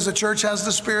 because the church has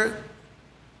the Spirit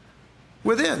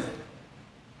within.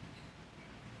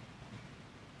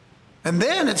 And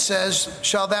then it says,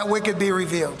 shall that wicked be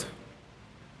revealed,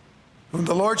 whom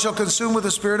the Lord shall consume with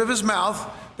the spirit of his mouth.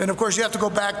 Then, of course, you have to go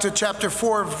back to chapter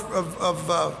 4 of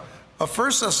 1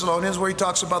 Thessalonians, where he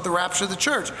talks about the rapture of the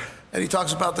church. And he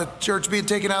talks about the church being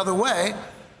taken out of the way.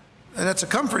 And that's a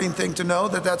comforting thing to know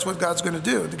that that's what God's going to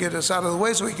do, to get us out of the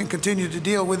way so he can continue to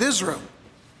deal with Israel.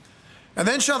 And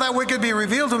then shall that wicked be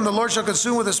revealed, whom the Lord shall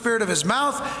consume with the spirit of his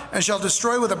mouth, and shall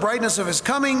destroy with the brightness of his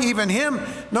coming, even him,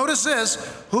 notice this,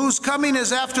 whose coming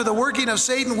is after the working of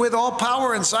Satan with all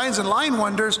power and signs and lying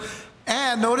wonders,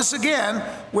 and notice again,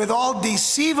 with all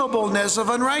deceivableness of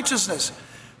unrighteousness.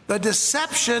 The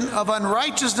deception of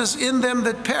unrighteousness in them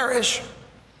that perish,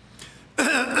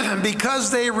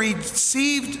 because they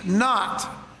received not,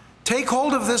 take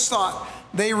hold of this thought,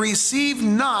 they received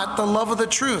not the love of the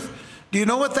truth. Do you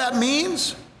know what that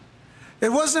means? It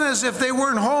wasn't as if they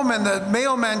weren't home and the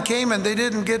mailman came and they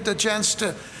didn't get the chance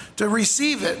to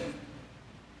receive it.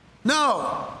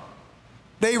 No.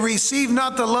 They received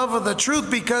not the love of the truth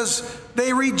because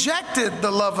they rejected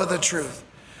the love of the truth.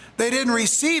 They didn't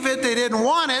receive it. They didn't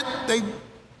want it. They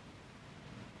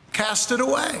cast it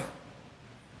away.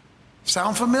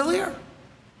 Sound familiar?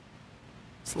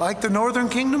 It's like the northern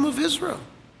kingdom of Israel.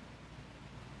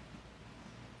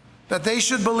 That they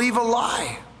should believe a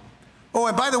lie. Oh,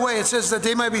 and by the way, it says that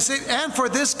they might be saved. And for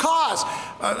this cause,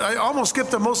 I almost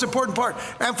skipped the most important part.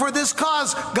 And for this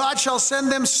cause, God shall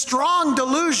send them strong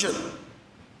delusion.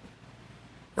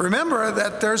 Remember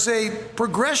that there's a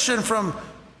progression from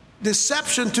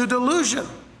deception to delusion.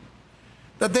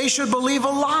 That they should believe a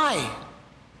lie.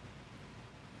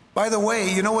 By the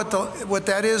way, you know what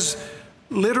that is?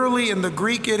 Literally in the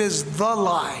Greek, it is the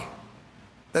lie.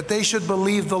 That they should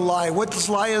believe the lie. What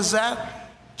lie is that?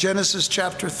 Genesis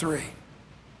chapter 3.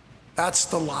 That's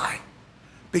the lie.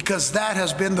 Because that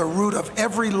has been the root of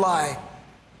every lie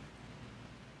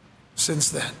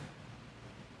since then.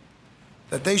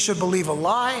 That they should believe a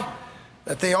lie,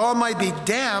 that they all might be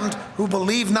damned who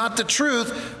believe not the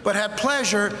truth, but have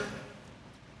pleasure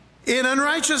in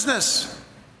unrighteousness.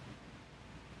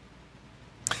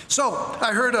 So,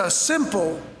 I heard a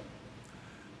simple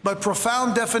but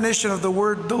profound definition of the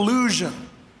word delusion,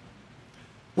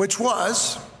 which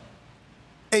was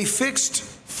a fixed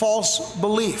false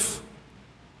belief.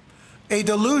 A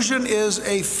delusion is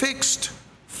a fixed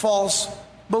false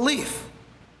belief.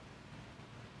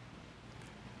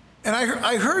 And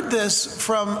I heard this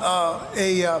from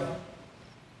a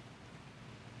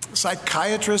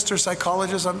psychiatrist or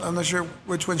psychologist, I'm not sure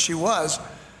which one she was,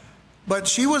 but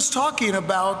she was talking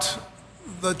about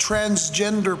the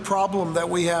transgender problem that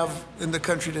we have in the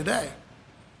country today.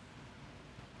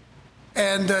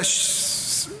 And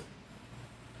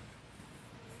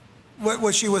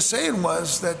what she was saying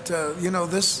was that,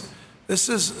 this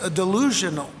is a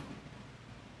delusional,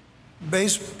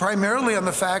 based primarily on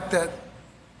the fact that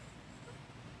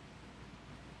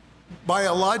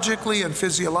biologically and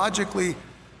physiologically,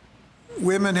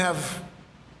 women have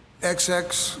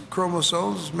XX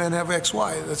chromosomes, men have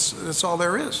XY. That's all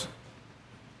there is.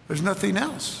 There's nothing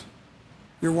else.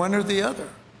 You're one or the other.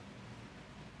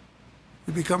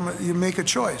 You make a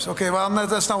choice. Okay, well,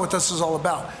 that's not what this is all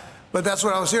about. But that's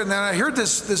what I was hearing. And then I heard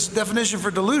this definition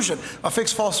for delusion, a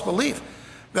fixed false belief.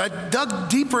 I dug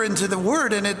deeper into the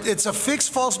word, and it's a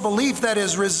fixed false belief that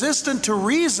is resistant to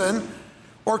reason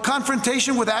or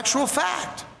confrontation with actual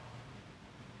fact.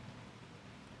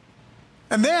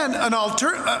 And then an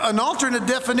alternate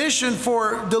definition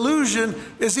for delusion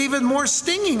is even more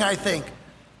stinging, I think.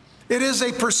 It is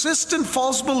a persistent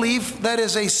false belief that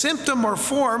is a symptom or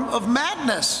form of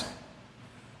madness.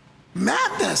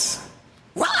 Madness.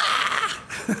 Wah!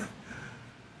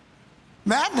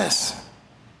 Madness.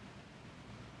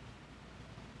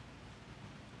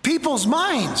 People's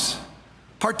minds,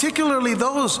 particularly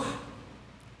those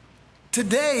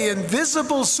today in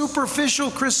visible,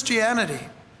 superficial Christianity.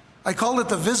 I call it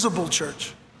the visible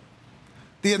church.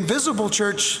 The invisible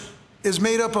church is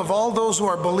made up of all those who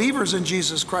are believers in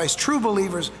Jesus Christ, true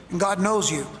believers, and God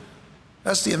knows you.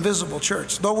 That's the invisible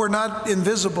church, though we're not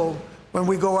invisible when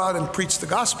we go out and preach the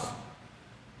gospel.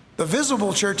 The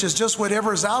visible church is just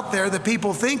whatever's out there that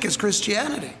people think is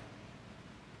Christianity.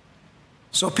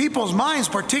 So people's minds,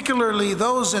 particularly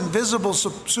those in visible,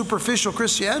 superficial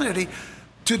Christianity,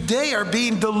 today are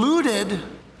being deluded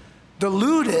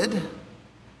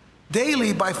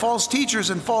daily by false teachers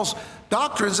and false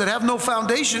doctrines that have no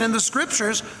foundation in the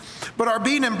scriptures, but are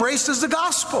being embraced as the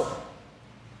gospel.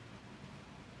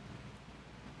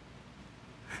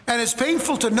 And it's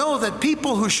painful to know that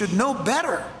people who should know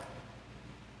better,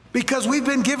 because we've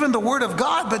been given the word of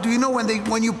God, but you know,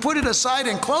 when you put it aside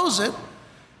and close it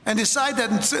and decide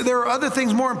that there are other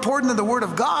things more important than the word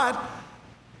of God,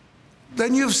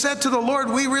 then you've said to the Lord,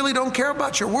 we really don't care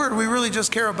about your word. We really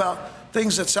just care about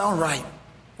things that sound right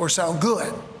or sound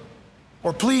good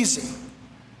or pleasing.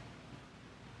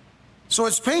 So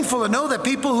it's painful to know that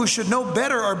people who should know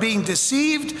better are being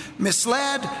deceived,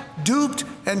 misled, duped,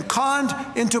 and conned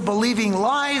into believing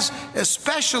lies,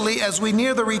 especially as we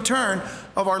near the return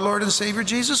of our Lord and Savior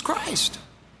Jesus Christ.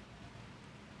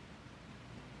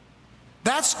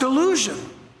 That's delusion.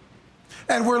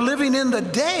 And we're living in the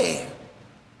day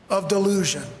of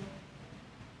delusion.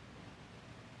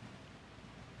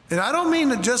 And I don't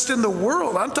mean just in the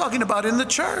world. I'm talking about in the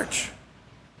church.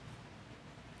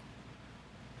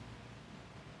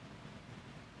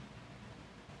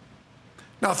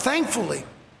 Now, thankfully,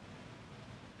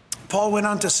 Paul went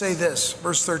on to say this,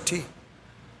 verse 13.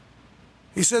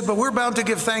 He said, but we're bound to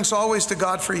give thanks always to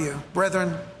God for you,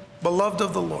 brethren, beloved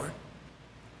of the Lord,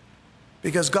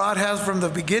 because God has from the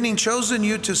beginning chosen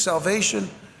you to salvation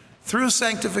through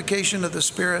sanctification of the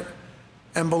Spirit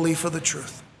and belief of the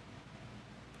truth,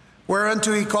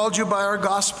 whereunto he called you by our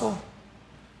gospel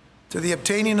to the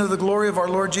obtaining of the glory of our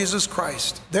Lord Jesus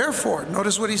Christ. Therefore,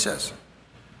 notice what he says,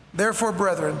 therefore,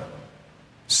 brethren,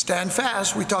 stand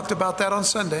fast. We talked about that on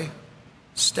Sunday.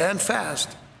 Stand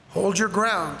fast. Hold your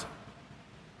ground.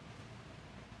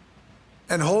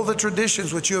 And hold the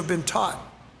traditions which you have been taught,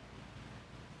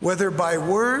 whether by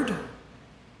word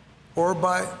or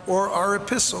our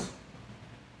epistle,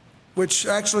 which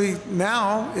actually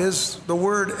now is the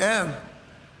word and,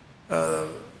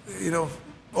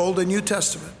 Old and New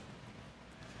Testament.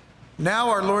 Now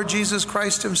our Lord Jesus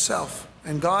Christ himself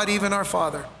and God, even our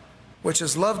Father, which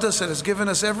has loved us and has given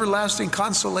us everlasting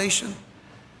consolation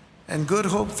and good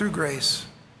hope through grace,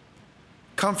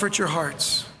 comfort your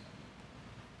hearts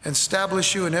and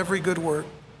establish you in every good word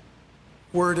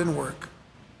and work.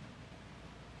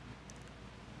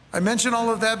 I mention all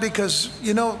of that because,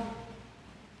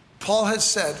 Paul has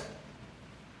said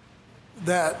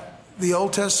that the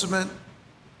Old Testament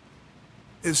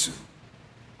is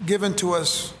given to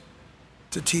us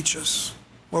to teach us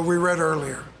what we read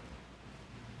earlier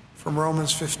from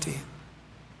Romans 15.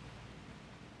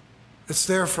 It's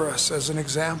there for us as an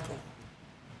example.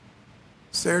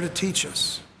 It's there to teach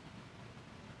us.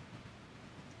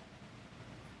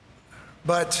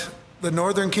 But the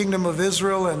northern kingdom of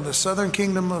Israel and the southern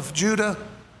kingdom of Judah,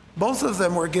 both of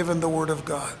them were given the word of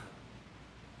God.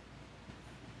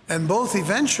 And both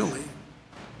eventually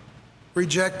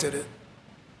rejected it.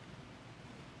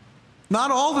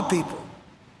 Not all the people,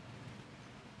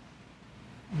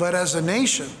 but as a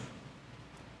nation,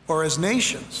 or as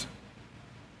nations,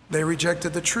 they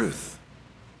rejected the truth.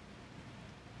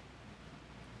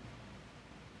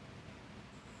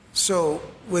 So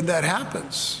when that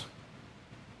happens,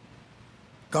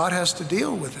 God has to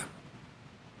deal with them.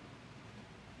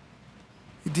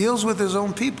 He deals with his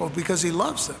own people because he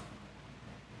loves them.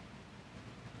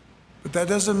 But that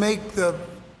doesn't make the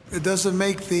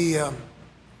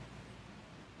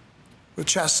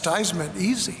chastisement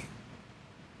easy.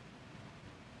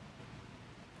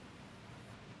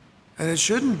 And it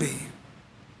shouldn't be.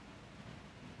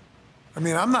 I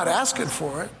mean, I'm not asking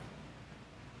for it.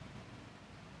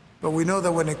 But we know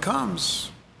that when it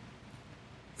comes,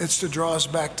 it's to draw us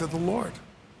back to the Lord.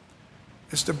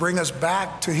 It's to bring us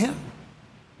back to him.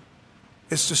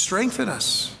 It's to strengthen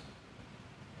us.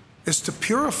 It's to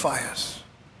purify us.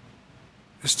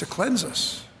 It's to cleanse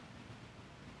us.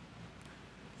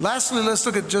 Lastly, let's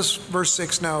look at just verse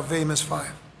 6 now of Amos 5.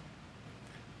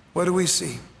 What do we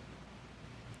see?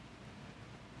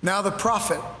 Now the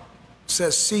prophet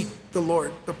says, seek the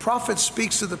Lord. The prophet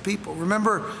speaks to the people.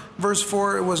 Remember verse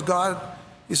 4, it was God.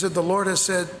 He said, the Lord has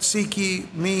said, seek ye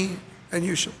me, and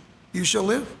you shall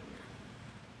live.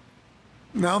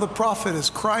 Now the prophet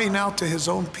is crying out to his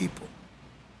own people.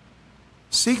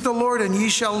 Seek the Lord, and ye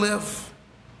shall live,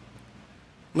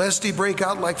 lest he break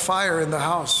out like fire in the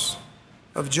house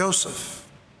of Joseph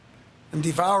and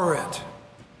devour it,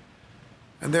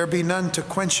 and there be none to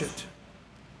quench it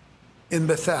in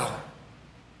Bethel.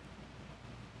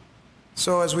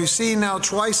 So as we've seen now,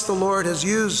 twice the Lord has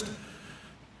used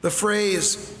the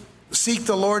phrase, seek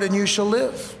the Lord and you shall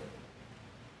live.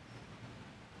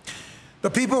 The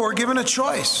people were given a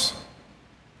choice.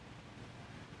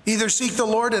 Either seek the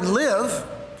Lord and live,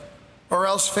 or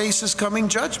else face his coming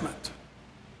judgment.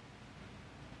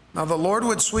 Now the Lord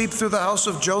would sweep through the house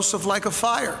of Joseph like a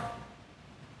fire.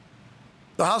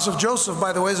 The house of Joseph,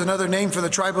 by the way, is another name for the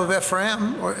tribe of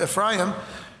Ephraim,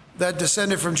 that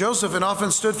descended from Joseph and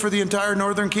often stood for the entire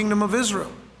northern kingdom of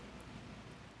Israel.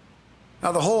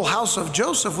 Now the whole house of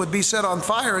Joseph would be set on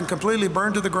fire and completely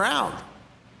burned to the ground.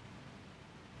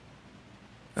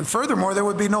 And furthermore, there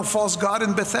would be no false god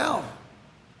in Bethel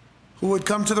who would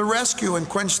come to the rescue and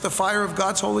quench the fire of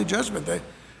God's holy judgment.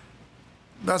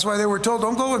 That's why they were told,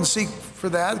 don't go and seek for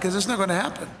that, because it's not going to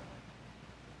happen.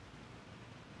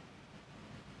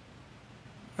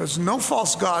 There's no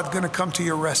false god going to come to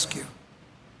your rescue.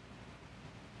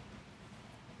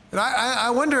 And I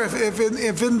wonder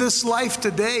if in this life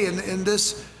today, in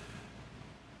this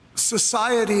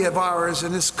society of ours,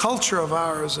 in this culture of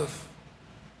ours, of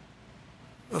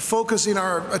focusing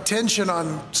our attention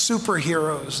on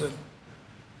superheroes and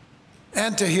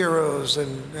anti-heroes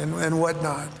and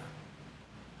whatnot,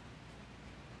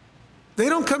 they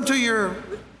don't come to your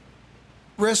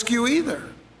rescue either.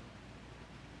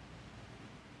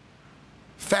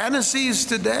 Fantasies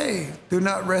today do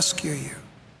not rescue you.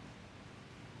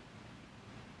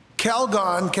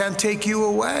 Calgon can't take you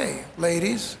away,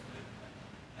 ladies.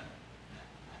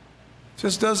 It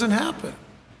just doesn't happen.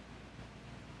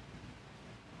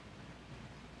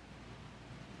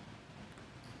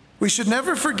 We should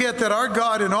never forget that our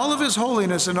God, in all of his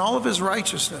holiness and all of his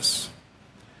righteousness,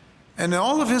 and in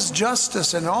all of his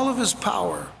justice and all of his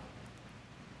power,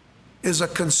 is a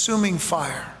consuming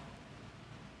fire.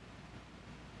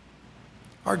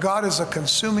 Our God is a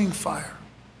consuming fire.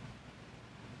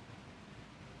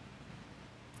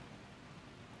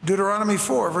 Deuteronomy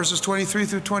 4, verses 23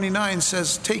 through 29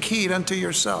 says, take heed unto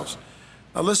yourselves.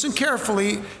 Now listen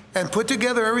carefully and put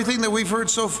together everything that we've heard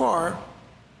so far.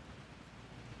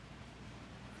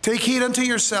 Take heed unto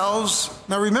yourselves.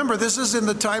 Now remember, this is in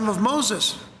the time of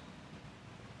Moses.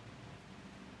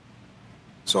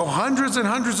 So hundreds and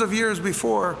hundreds of years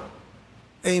before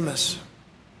Amos.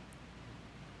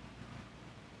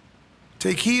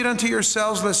 Take heed unto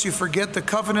yourselves, lest you forget the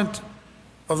covenant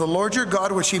of the Lord your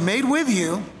God, which he made with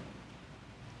you,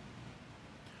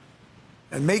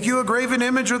 and make you a graven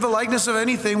image or the likeness of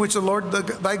anything which the Lord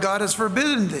thy God has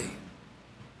forbidden thee.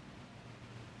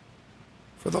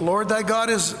 For the Lord thy God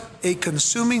is a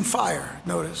consuming fire,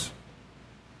 notice,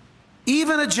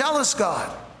 even a jealous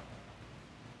God.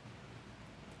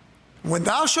 When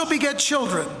thou shalt beget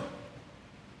children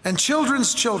and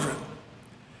children's children,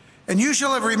 and you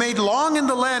shall have remained long in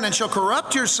the land, and shall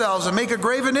corrupt yourselves, and make a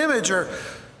graven image or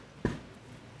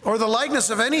the likeness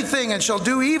of anything, and shall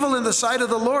do evil in the sight of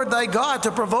the Lord thy God,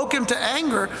 to provoke him to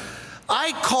anger,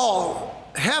 I call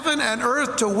heaven and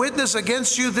earth to witness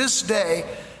against you this day,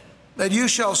 that you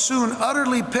shall soon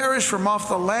utterly perish from off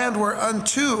the land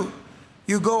whereunto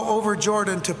you go over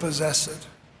Jordan to possess it.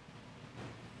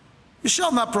 You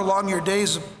shall not prolong your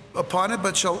days upon it,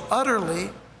 but shall utterly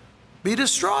be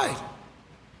destroyed.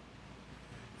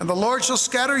 And the Lord shall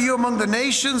scatter you among the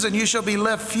nations, and you shall be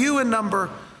left few in number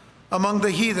among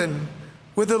the heathen,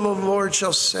 whither the Lord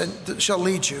shall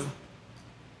lead you.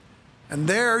 And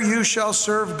there you shall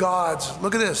serve gods.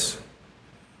 Look at this.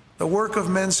 The work of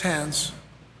men's hands,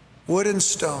 wood and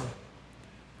stone,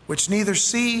 which neither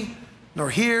see, nor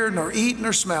hear, nor eat,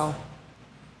 nor smell.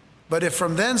 But if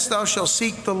from thence thou shalt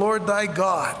seek the Lord thy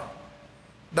God,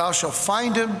 thou shalt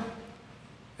find him,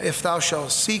 if thou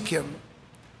shalt seek him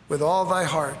with all thy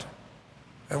heart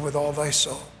and with all thy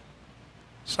soul.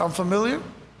 Sound familiar?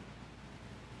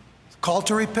 Call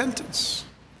to repentance,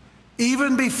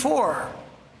 even before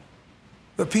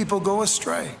the people go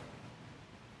astray.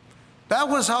 That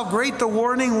was how great the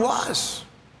warning was.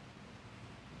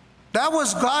 That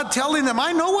was God telling them,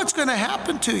 I know what's going to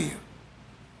happen to you,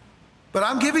 but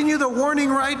I'm giving you the warning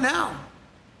right now.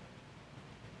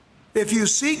 If you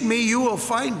seek me, you will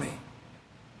find me.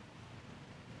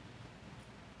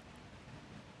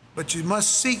 But you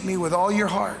must seek me with all your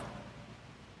heart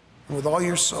and with all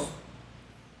your soul.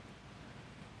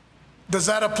 Does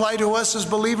that apply to us as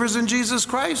believers in Jesus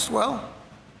Christ? Well,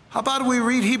 how about we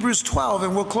read Hebrews 12,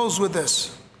 and we'll close with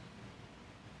this.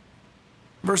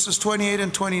 Verses 28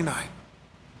 and 29.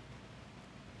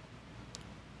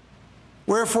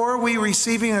 Wherefore, we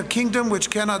receiving a kingdom which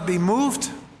cannot be moved,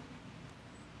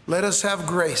 let us have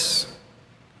grace,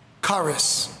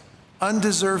 charis,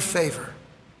 undeserved favor,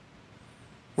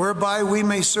 whereby we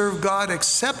may serve God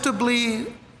acceptably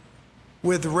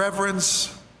with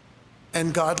reverence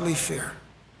and godly fear.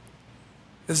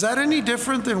 Is that any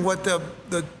different than what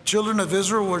the children of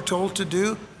Israel were told to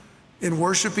do in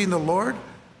worshiping the Lord?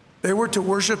 They were to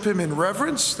worship him in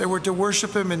reverence. They were to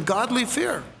worship him in godly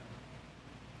fear.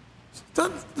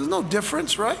 There's no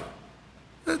difference, right?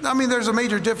 I mean, there's a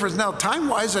major difference now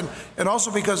time-wise, and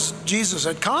also because Jesus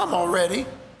had come already.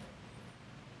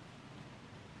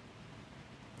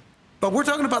 But we're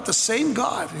talking about the same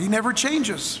God. He never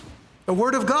changes. The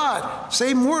Word of God,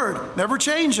 same Word, never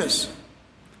changes.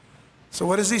 So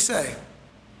what does he say?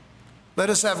 Let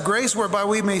us have grace whereby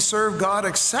we may serve God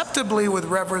acceptably with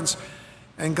reverence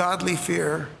and godly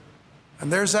fear.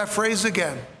 And there's that phrase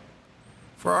again.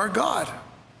 For our God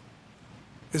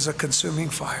is a consuming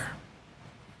fire.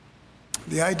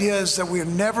 The idea is that we are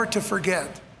never to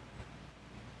forget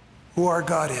who our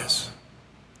God is.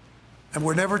 And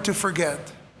we're never to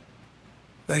forget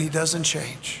that he doesn't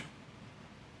change.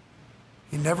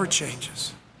 He never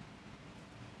changes.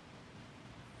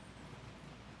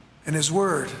 And his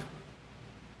word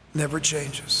never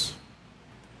changes.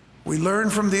 We learn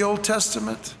from the Old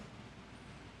Testament.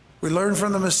 We learn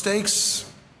from the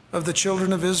mistakes of the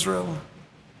children of Israel.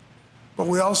 But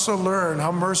we also learn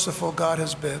how merciful God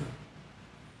has been,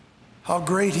 how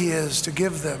great he is to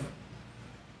give them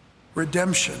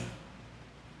redemption,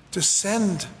 to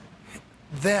send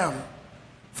them,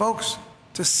 folks,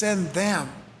 to send them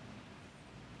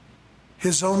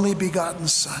his only begotten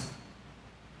Son,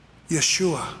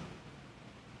 Yeshua,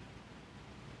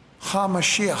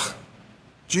 HaMashiach,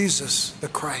 Jesus the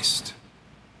Christ,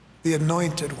 the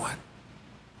Anointed One,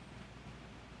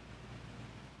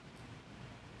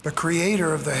 the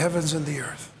creator of the heavens and the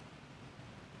earth.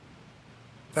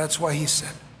 That's why he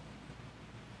sent.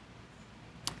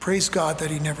 Praise God that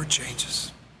he never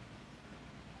changes.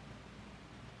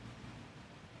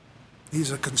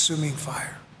 He's a consuming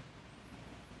fire.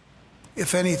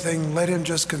 If anything, let him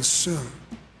just consume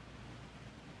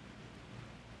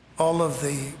all of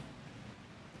the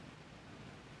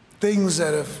things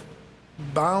that have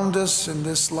bound us in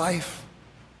this life,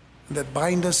 that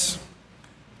bind us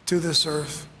to this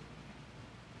earth.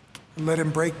 And let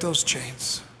him break those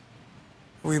chains.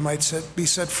 We might be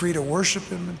set free to worship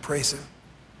him and praise him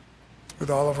with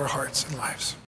all of our hearts and lives.